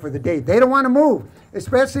big event for the day. They don't want to move,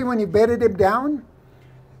 especially when you bedded him down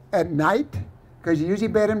at night, because you usually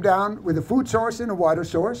bed him down with a food source and a water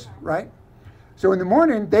source, right? So in the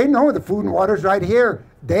morning, they know the food and water's right here.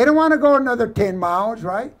 They don't want to go another 10 miles,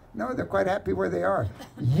 right? No, they're quite happy where they are.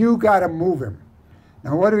 You got to move him.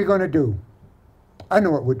 Now, what are we going to do? I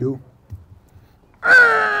know what we'll do.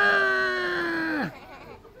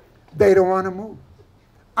 They don't want to move.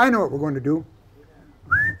 I know what we're going to do.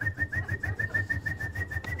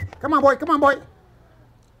 Come on, boy, come on, boy.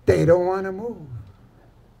 They don't want to move.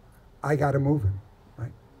 I got to move him,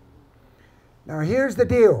 right? Now, here's the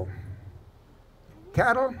deal.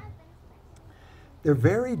 Cattle, they're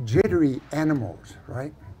very jittery animals,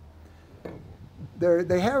 right?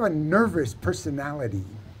 They have a nervous personality.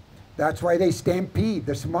 That's why they stampede.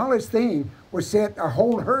 The smallest thing will set a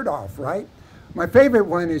whole herd off, right? My favorite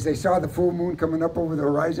one is they saw the full moon coming up over the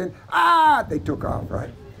horizon. They took off,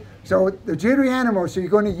 right? So the jittery animals, so you're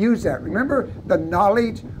going to use that. Remember the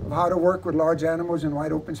knowledge of how to work with large animals in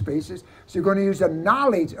wide open spaces? So you're going to use the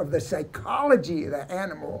knowledge of the psychology of the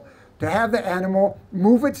animal to have the animal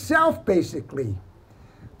move itself, basically.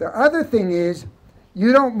 The other thing is,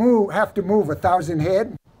 you don't have to move 1,000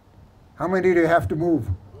 head. How many do you have to move?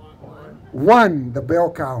 One, the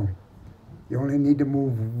bell cow. You only need to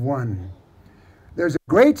move one. There's a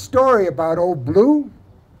great story about Old Blue.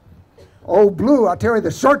 Old Blue, I'll tell you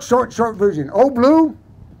the short version. Old Blue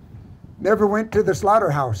never went to the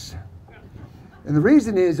slaughterhouse. And the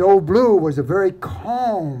reason is Old Blue was a very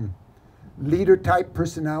calm leader-type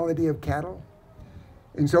personality of cattle.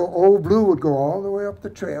 And so Old Blue would go all the way up the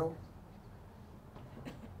trail,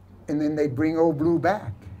 and then they'd bring Old Blue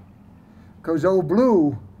back. Because Old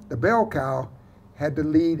Blue, the bell cow, had to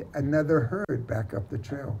lead another herd back up the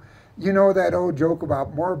trail. You know that old joke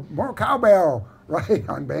about more cowbell, right,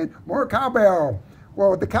 on band? More cowbell.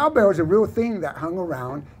 Well, the cowbell is a real thing that hung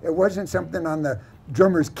around. It wasn't something on the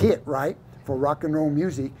drummer's kit, right, for rock and roll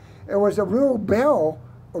music. It was a real bell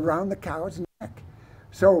around the cow's neck.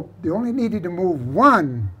 So they only needed to move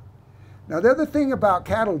one. Now, the other thing about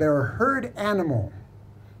cattle, they're a herd animal,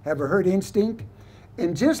 have a herd instinct.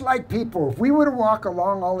 And just like people, if we were to walk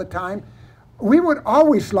along all the time, we would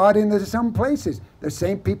always slot into some places. The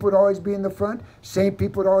same people would always be in the front, same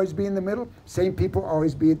people would always be in the middle, same people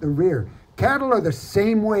always be at the rear. Cattle are the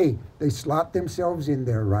same way. They slot themselves in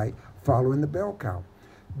there, right, following the bell cow.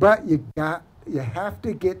 But you have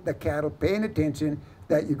to get the cattle paying attention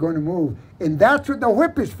that you're going to move. And that's what the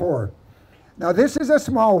whip is for. Now, this is a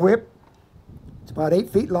small whip. It's about 8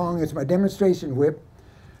 feet long. It's my demonstration whip.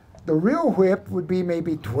 The real whip would be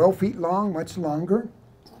maybe 12 feet long, much longer.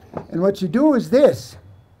 And what you do is this.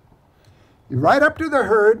 You ride up to the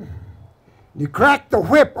herd, you crack the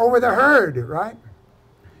whip over the herd, right?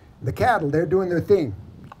 The cattle, they're doing their thing.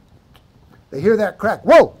 They hear that crack.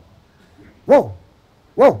 Whoa! Whoa!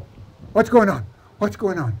 Whoa! What's going on? What's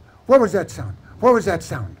going on? What was that sound? What was that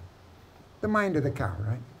sound? The mind of the cow,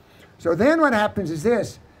 right? So then what happens is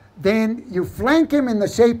this. Then you flank him in the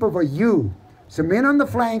shape of a U. Some men on the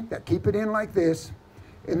flank that keep it in like this.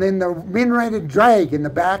 And then the men ready to drag in the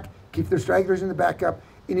back, keep the stragglers in the back up.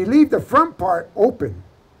 And you leave the front part open.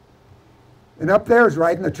 And up there is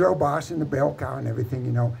riding the trail boss and the bell cow and everything,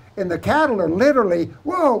 you know. And the cattle are literally,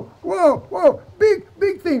 whoa, whoa, whoa,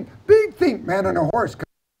 big thing. Man on a horse,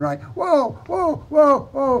 right? Whoa, whoa, whoa,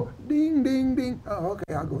 whoa, ding, ding, ding. Oh,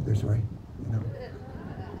 okay, I'll go this way, you know.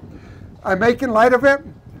 I'm making light of it,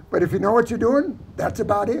 but if you know what you're doing, that's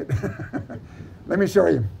about it. Let me show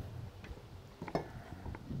you.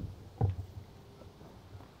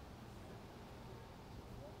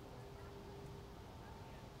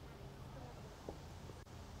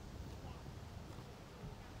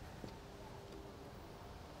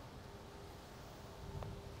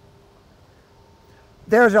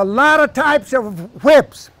 There's a lot of types of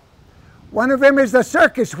whips. One of them is the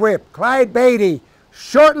circus whip, Clyde Beatty.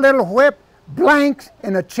 Short little whip, blanks,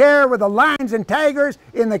 in a chair with the lions and tigers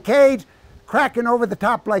in the cage, cracking over the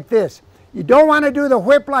top like this. You don't want to do the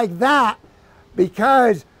whip like that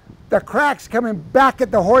because the crack's coming back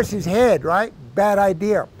at the horse's head, right? Bad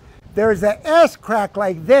idea. There's the S crack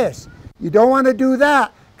like this. You don't want to do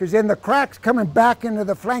that because then the crack's coming back into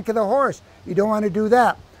the flank of the horse. You don't want to do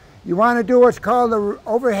that. You want to do what's called the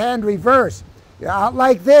overhand reverse. You're out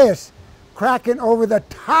like this, cracking over the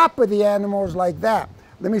top of the animals like that.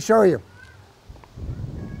 Let me show you.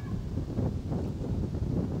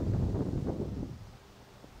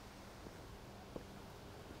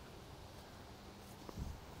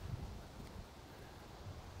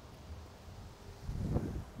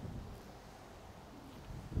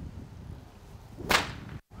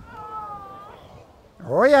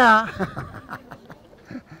 Oh yeah.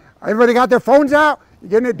 Everybody got their phones out? You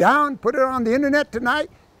getting it down? Put it on the internet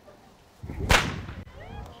tonight?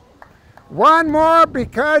 One more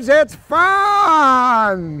because it's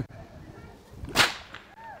fun.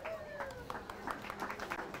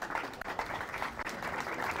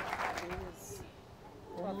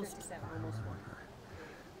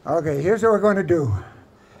 Okay, here's what we're going to do.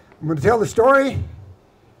 I'm going to tell the story,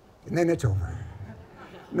 and then it's over.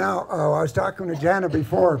 Now, I was talking to Jana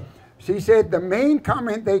before. She said the main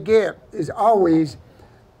comment they get is always,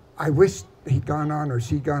 I wish he'd gone on or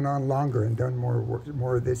she'd gone on longer and done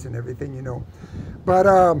more of this and everything, you know. But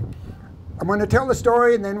I'm going to tell the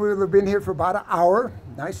story, and then we'll have been here for about an hour.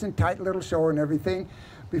 Nice and tight little show and everything.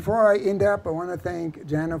 Before I end up, I want to thank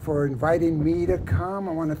Jana for inviting me to come.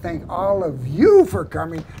 I want to thank all of you for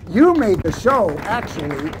coming. You made the show,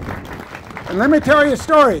 actually. And let me tell you a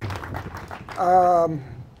story.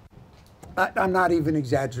 I'm not even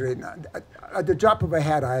exaggerating. At the drop of a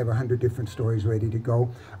hat, I have 100 different stories ready to go.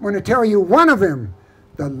 I'm going to tell you one of them,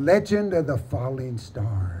 the legend of the falling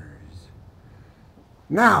stars.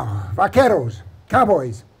 Now, vaqueros,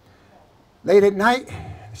 cowboys, late at night,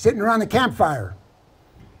 sitting around the campfire.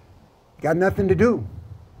 Got nothing to do.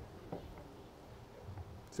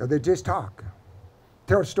 So they just talk,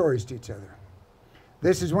 tell stories to each other.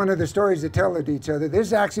 This is one of the stories they tell to each other. This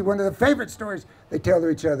is actually one of the favorite stories they tell to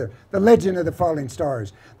each other. The legend of the falling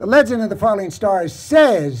stars. The legend of the falling stars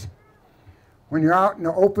says, when you're out in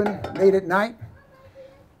the open late at night,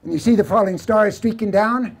 and you see the falling stars streaking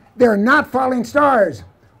down, they're not falling stars.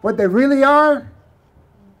 What they really are,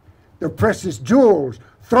 they're precious jewels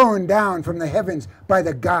thrown down from the heavens by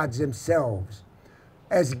the gods themselves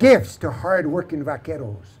as gifts to hard-working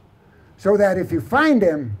vaqueros. So that if you find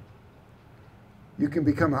them, you can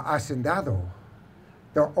become an hacendado,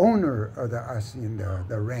 the owner of the hacienda,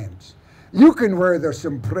 the ranch. You can wear the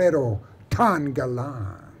sombrero tan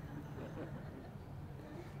galan.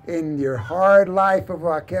 In your hard life of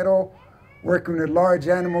vaquero, working with large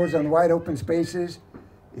animals on wide open spaces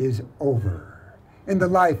is over. and the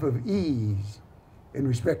life of ease and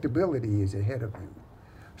respectability is ahead of you.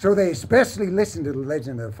 So they especially listen to the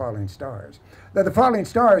legend of the falling stars. Now, the falling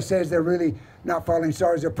stars says they're really not falling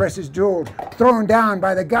stars, they're precious jewels thrown down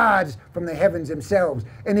by the gods from the heavens themselves.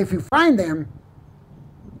 And if you find them,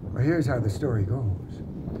 well, here's how the story goes.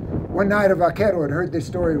 One night, a vaquero had heard this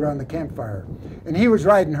story around the campfire, and he was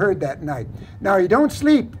riding herd that night. Now, you don't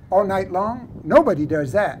sleep all night long. Nobody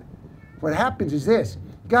does that. What happens is this.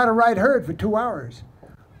 You got to ride herd for 2 hours.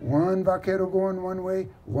 One vaquero going one way,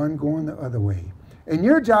 one going the other way. And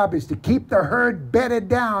your job is to keep the herd bedded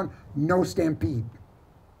down, no stampede.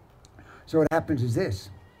 So what happens is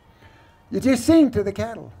this. You just sing to the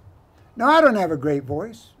cattle. Now, I don't have a great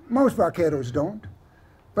voice. Most vaqueros don't.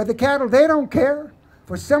 But the cattle, they don't care.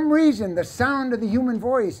 For some reason, the sound of the human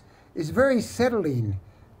voice is very settling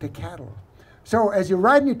to cattle. So as you're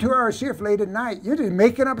riding your 2-hour shift late at night, you're just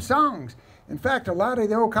making up songs. In fact, a lot of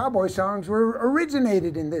the old cowboy songs were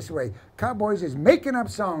originated in this way. Cowboys is making up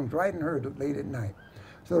songs, riding herd late at night.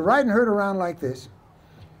 So they're riding herd around like this.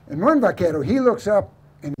 And one vaquero, he looks up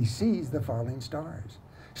and he sees the falling stars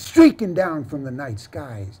streaking down from the night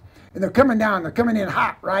skies. And they're coming down, they're coming in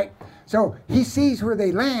hot, right? So he sees where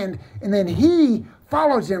they land, and then he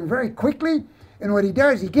follows them very quickly. And what he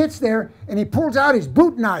does, he gets there and he pulls out his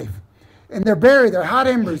boot knife. And they're buried, they're hot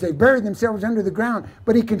embers, they buried themselves under the ground,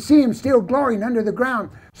 but he can see them still glowing under the ground.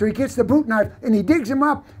 So he gets the boot knife and he digs them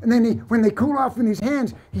up, and then when they cool off in his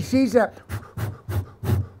hands, he sees that.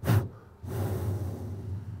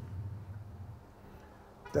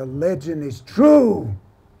 The legend is true.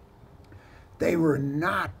 They were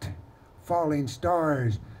not falling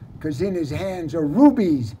stars, because in his hands are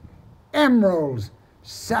rubies, emeralds,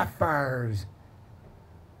 sapphires,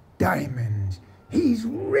 diamonds. He's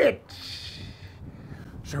rich.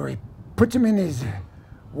 So he puts them in his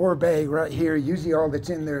war bag right here. Usually all that's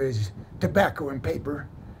in there is tobacco and paper,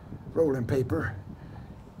 rolling paper.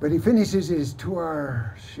 But he finishes his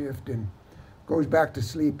 2-hour shift and goes back to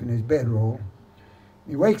sleep in his bedroll.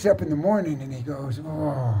 He wakes up in the morning and he goes,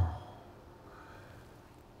 oh,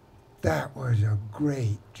 that was a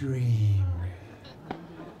great dream.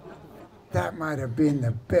 That might have been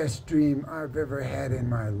the best dream I've ever had in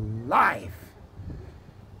my life.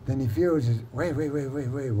 Then he feels, wait.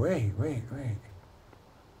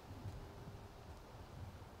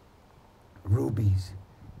 Rubies,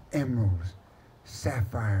 emeralds,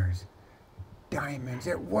 sapphires, diamonds.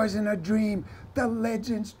 It wasn't a dream. The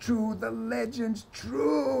legend's true. The legend's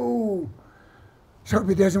true. So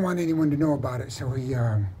he doesn't want anyone to know about it. So he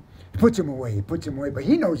puts him away. But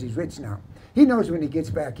he knows he's rich now. He knows when he gets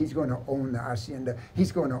back, he's going to own the hacienda.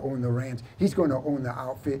 He's going to own the ranch. He's going to own the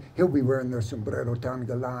outfit. He'll be wearing the sombrero tan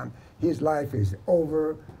galan. His life is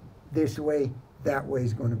over. This way, that way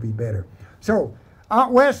is going to be better. So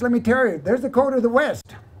out west, let me tell you, there's the code of the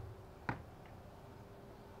West.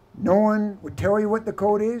 No one would tell you what the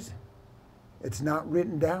code is. It's not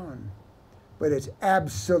written down, but it's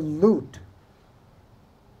absolute.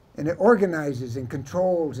 And it organizes and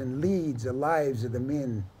controls and leads the lives of the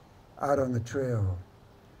men out on the trail.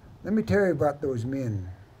 Let me tell you about those men.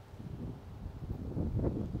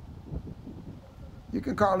 You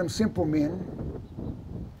can call them simple men.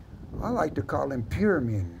 I like to call them pure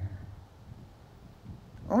men.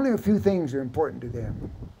 Only a few things are important to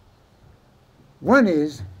them. One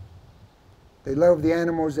is they love the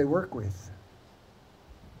animals they work with.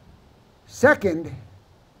 Second,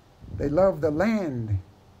 they love the land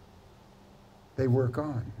they work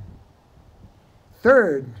on.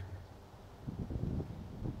 Third,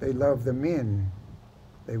 they love the men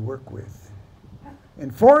they work with.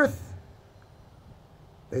 And fourth,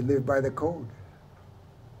 they live by the code.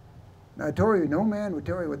 Now I told you, no man would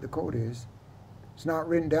tell you what the code is. It's not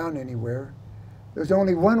written down anywhere. There's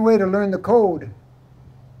only one way to learn the code,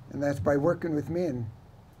 and that's by working with men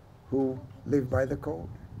who live by the code.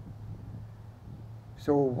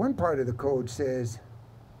 So one part of the code says,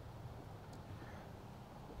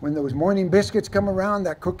 when those morning biscuits come around,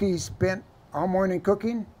 that cookies spent all morning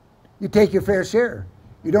cooking, you take your fair share.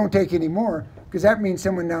 You don't take any more, because that means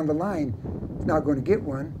someone down the line is not going to get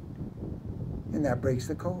one, and that breaks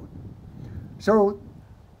the code. So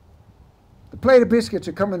the plate of biscuits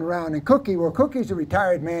are coming around, and Cookie's a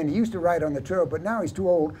retired man. He used to ride on the trail, but now he's too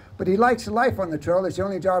old. But he likes the life on the trail. It's the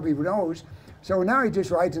only job he knows. So now he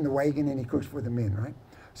just rides in the wagon and he cooks for the men, right?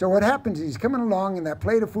 So what happens is he's coming along, and that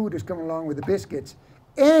plate of food is coming along with the biscuits,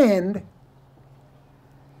 and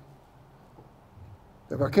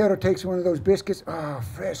the vaquero takes one of those biscuits,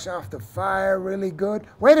 fresh off the fire, really good.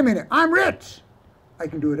 Wait a minute, I'm rich. I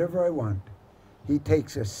can do whatever I want. He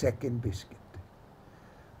takes a second biscuit.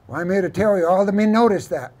 Well, I'm here to tell you, all the men notice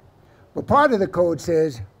that. But part of the code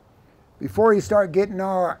says, before you start getting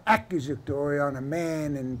all accusatory on a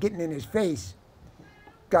man and getting in his face,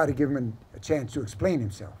 got to give him a chance to explain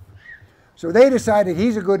himself. So they decided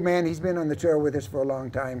he's a good man. He's been on the trail with us for a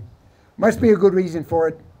long time. Must be a good reason for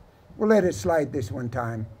it. We'll let it slide this one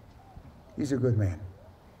time. He's a good man.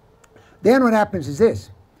 Then what happens is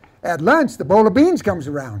this. At lunch, the bowl of beans comes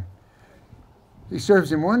around. He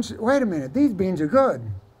serves him one. Wait a minute, these beans are good.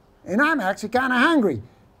 And I'm actually kind of hungry.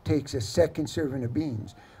 Takes a second serving of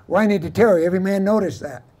beans. Well, I need to tell you, every man noticed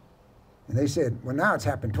that. And they said, well, now it's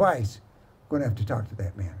happened twice. We're going to have to talk to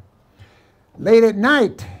that man. Late at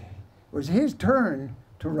night, it was his turn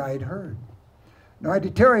to ride herd. Now, I had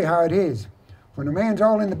to tell you how it is. When a man's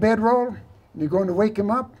all in the bedroll and you're going to wake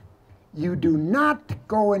him up, you do not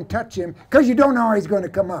go and touch him because you don't know how he's going to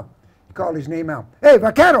come up. You call his name out. Hey,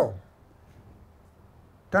 Vaquero!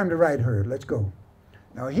 Time to ride herd. Let's go.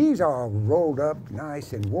 Now, he's all rolled up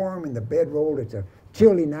nice and warm in the bedroll. It's a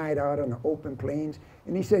chilly night out on the open plains.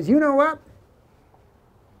 And he says, you know what?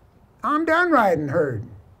 I'm done riding herd.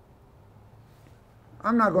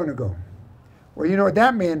 I'm not going to go. Well, you know what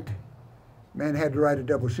that meant? Man had to ride a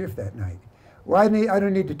double shift that night. Well, I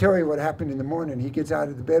don't need to tell you what happened in the morning. He gets out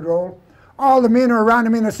of the bedroll. All the men are around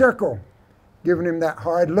him in a circle, giving him that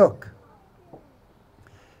hard look.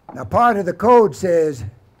 Now, part of the code says,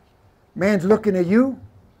 man's looking at you.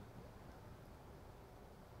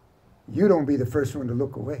 You don't be the first one to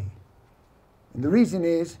look away. And the reason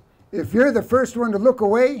is, if you're the first one to look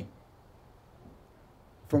away,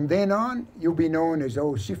 from then on, you'll be known as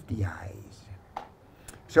old shifty eyes.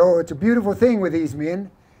 So it's a beautiful thing with these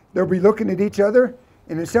men. They'll be looking at each other,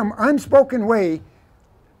 and in some unspoken way,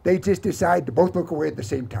 they just decide to both look away at the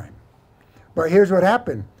same time. But here's what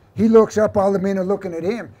happened. He looks up, all the men are looking at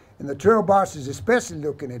him, and the trail boss is especially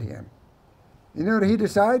looking at him. You know what he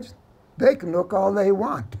decides? They can look all they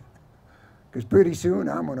want, because pretty soon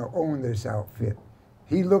I'm going to own this outfit.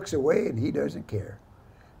 He looks away, and he doesn't care.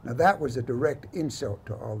 Now that was a direct insult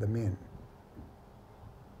to all the men.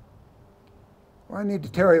 Well, I need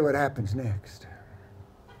to tell you what happens next.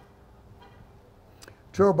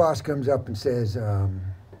 Trail boss comes up and says, we're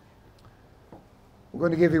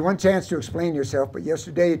going to give you one chance to explain yourself, but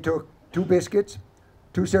yesterday you took 2 biscuits,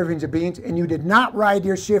 2 servings of beans, and you did not ride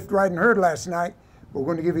your shift riding herd last night. We're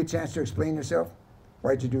going to give you a chance to explain yourself.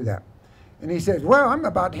 Why'd you do that? And he says, well, I'm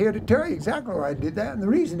about here to tell you exactly why I did that, and the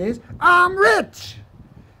reason is I'm rich.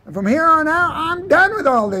 And from here on out, I'm done with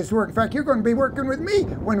all this work. In fact, you're going to be working with me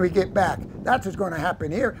when we get back. That's what's going to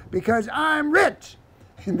happen here because I'm rich.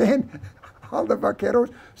 And then all the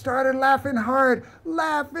vaqueros started laughing hard,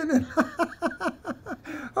 laughing. And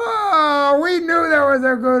oh, we knew there was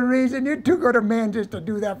a good reason. You're too good a man just to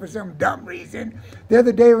do that for some dumb reason. The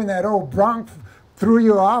other day when that old bronc threw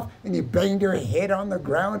you off and you banged your head on the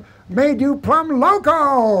ground, made you plumb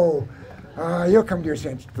loco. You'll come to your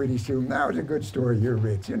senses pretty soon. That was a good story. You're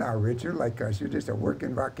rich. You're not rich. You're like us. You're just a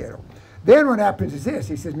working vaquero. Then what happens is this.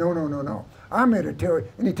 He says, no, no, no, no. I'm here to tell you.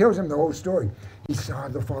 And he tells him the whole story. He saw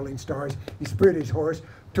the falling stars. He spurred his horse,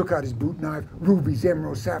 took out his boot knife, rubies,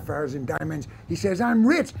 emeralds, sapphires, and diamonds. He says, I'm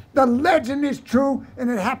rich. The legend is true, and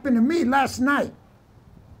it happened to me last night.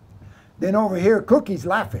 Then over here, Cookie's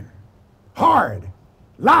laughing. Hard.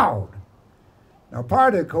 Loud. Now,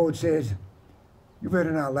 part of the code says, you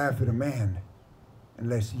better not laugh at a man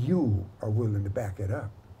unless you are willing to back it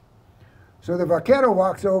up. So the vaquero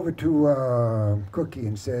walks over to Cookie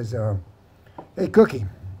and says, hey, Cookie,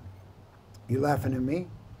 you laughing at me?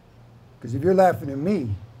 Because if you're laughing at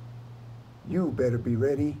me, you better be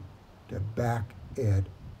ready to back it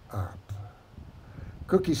up.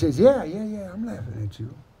 Cookie says, yeah, I'm laughing at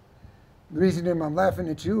you. The reason I'm laughing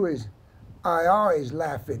at you is I always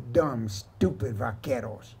laugh at dumb, stupid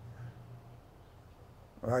vaqueros.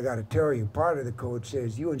 Well, I got to tell you, part of the code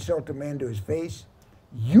says you insult a man to his face,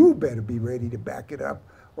 you better be ready to back it up,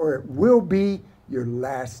 or it will be your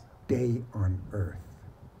last day on earth.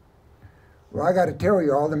 Well, I got to tell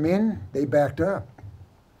you, all the men, they backed up.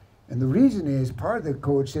 And the reason is, part of the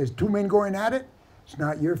code says 2 men going at it, it's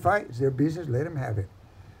not your fight, it's their business, let them have it.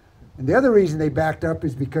 And the other reason they backed up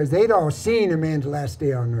is because they'd all seen a man's last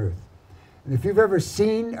day on earth. And if you've ever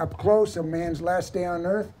seen up close a man's last day on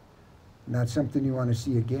earth, not something you want to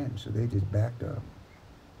see again, so they just backed up.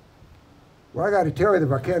 Well, I got to tell you, the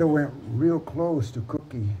vaquero went real close to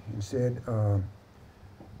Cookie and said,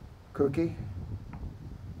 Cookie,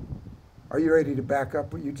 are you ready to back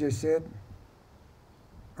up what you just said?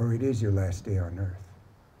 Or it is your last day on earth?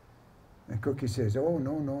 And Cookie says, oh,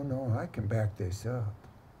 no, I can back this up.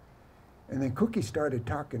 And then Cookie started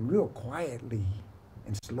talking real quietly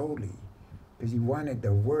and slowly because he wanted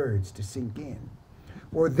the words to sink in.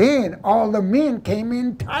 Well, then all the men came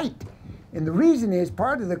in tight. And the reason is,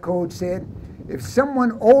 part of the code said, if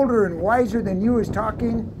someone older and wiser than you is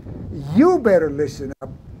talking, you better listen up,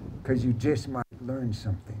 because you just might learn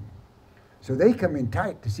something. So they come in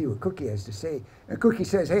tight to see what Cookie has to say. And Cookie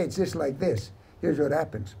says, hey, it's just like this. Here's what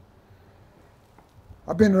happens.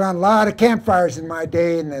 I've been around a lot of campfires in my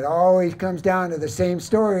day, and it always comes down to the same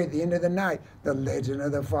story at the end of the night, the legend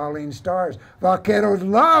of the falling stars. Vaqueros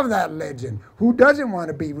love that legend. Who doesn't want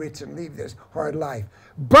to be rich and leave this hard life?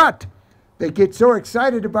 But they get so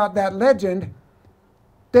excited about that legend,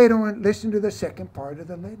 they don't listen to the second part of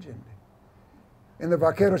the legend. And the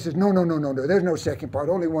Vaquero says, no, there's no second part,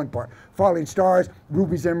 only one part. Falling stars,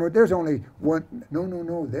 rubies, emerald, there's only one.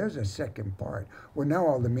 No, there's a second part. Well, now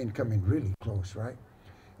all the men come in really close, right?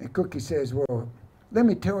 And Cookie says, well, let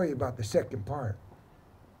me tell you about the second part.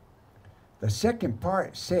 The second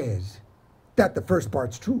part says that the first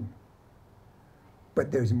part's true.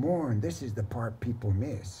 But there's more, and this is the part people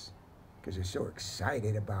miss, because they're so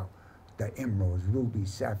excited about the emeralds,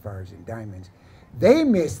 rubies, sapphires, and diamonds. They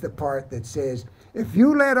miss the part that says, if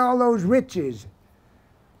you let all those riches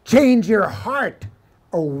change your heart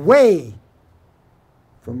away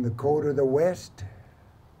from the coat of the West,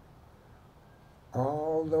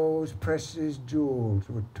 all those precious jewels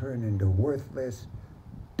would turn into worthless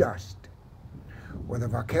dust. Well, the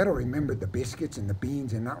Vaquero remembered the biscuits and the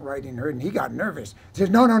beans and not riding herd, and he got nervous. He says,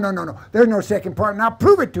 no, there's no second part, and I'll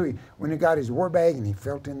prove it to you. When he got his war bag and he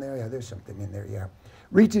felt in there, yeah, there's something in there, yeah.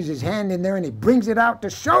 Reaches his hand in there and he brings it out to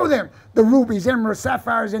show them the rubies, emeralds,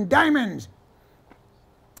 sapphires, and diamonds.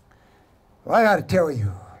 Well, I got to tell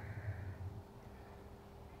you,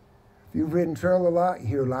 if you've ridden trail a lot, you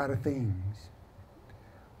hear a lot of things.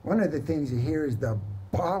 One of the things you hear is the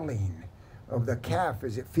bawling of the calf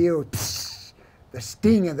as it feels the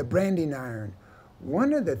sting of the branding iron.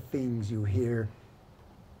 One of the things you hear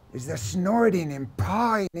is the snorting and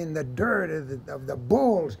pawing in the dirt of the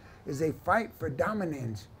bulls as they fight for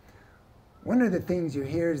dominance. One of the things you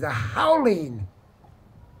hear is the howling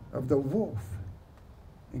of the wolf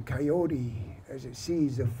and coyote as it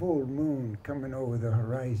sees the full moon coming over the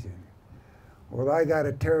horizon. Well, I got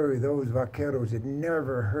to tell you, those vaqueros had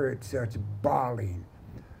never heard such bawling,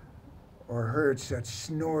 or heard such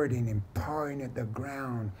snorting and pawing at the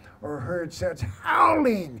ground, or heard such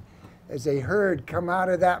howling as they heard come out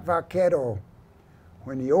of that vaquero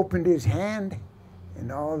when he opened his hand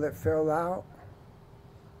and all that fell out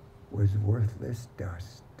was worthless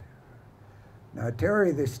dust. Now, I tell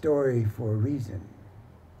you this story for a reason.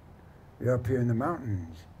 You're up here in the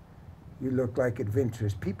mountains. You look like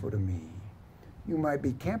adventurous people to me. You might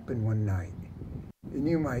be camping one night, and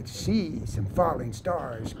you might see some falling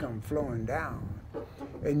stars come flowing down.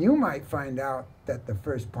 And you might find out that the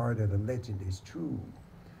first part of the legend is true.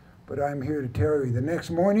 But I'm here to tell you, the next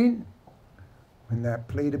morning, when that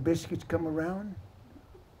plate of biscuits come around,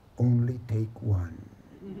 only take one.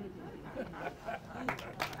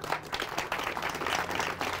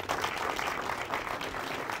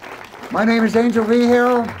 My name is Angel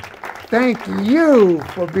Vigil. Thank you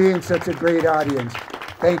for being such a great audience.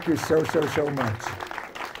 Thank you so much.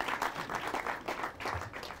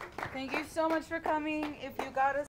 Thank you so much for coming. If you got a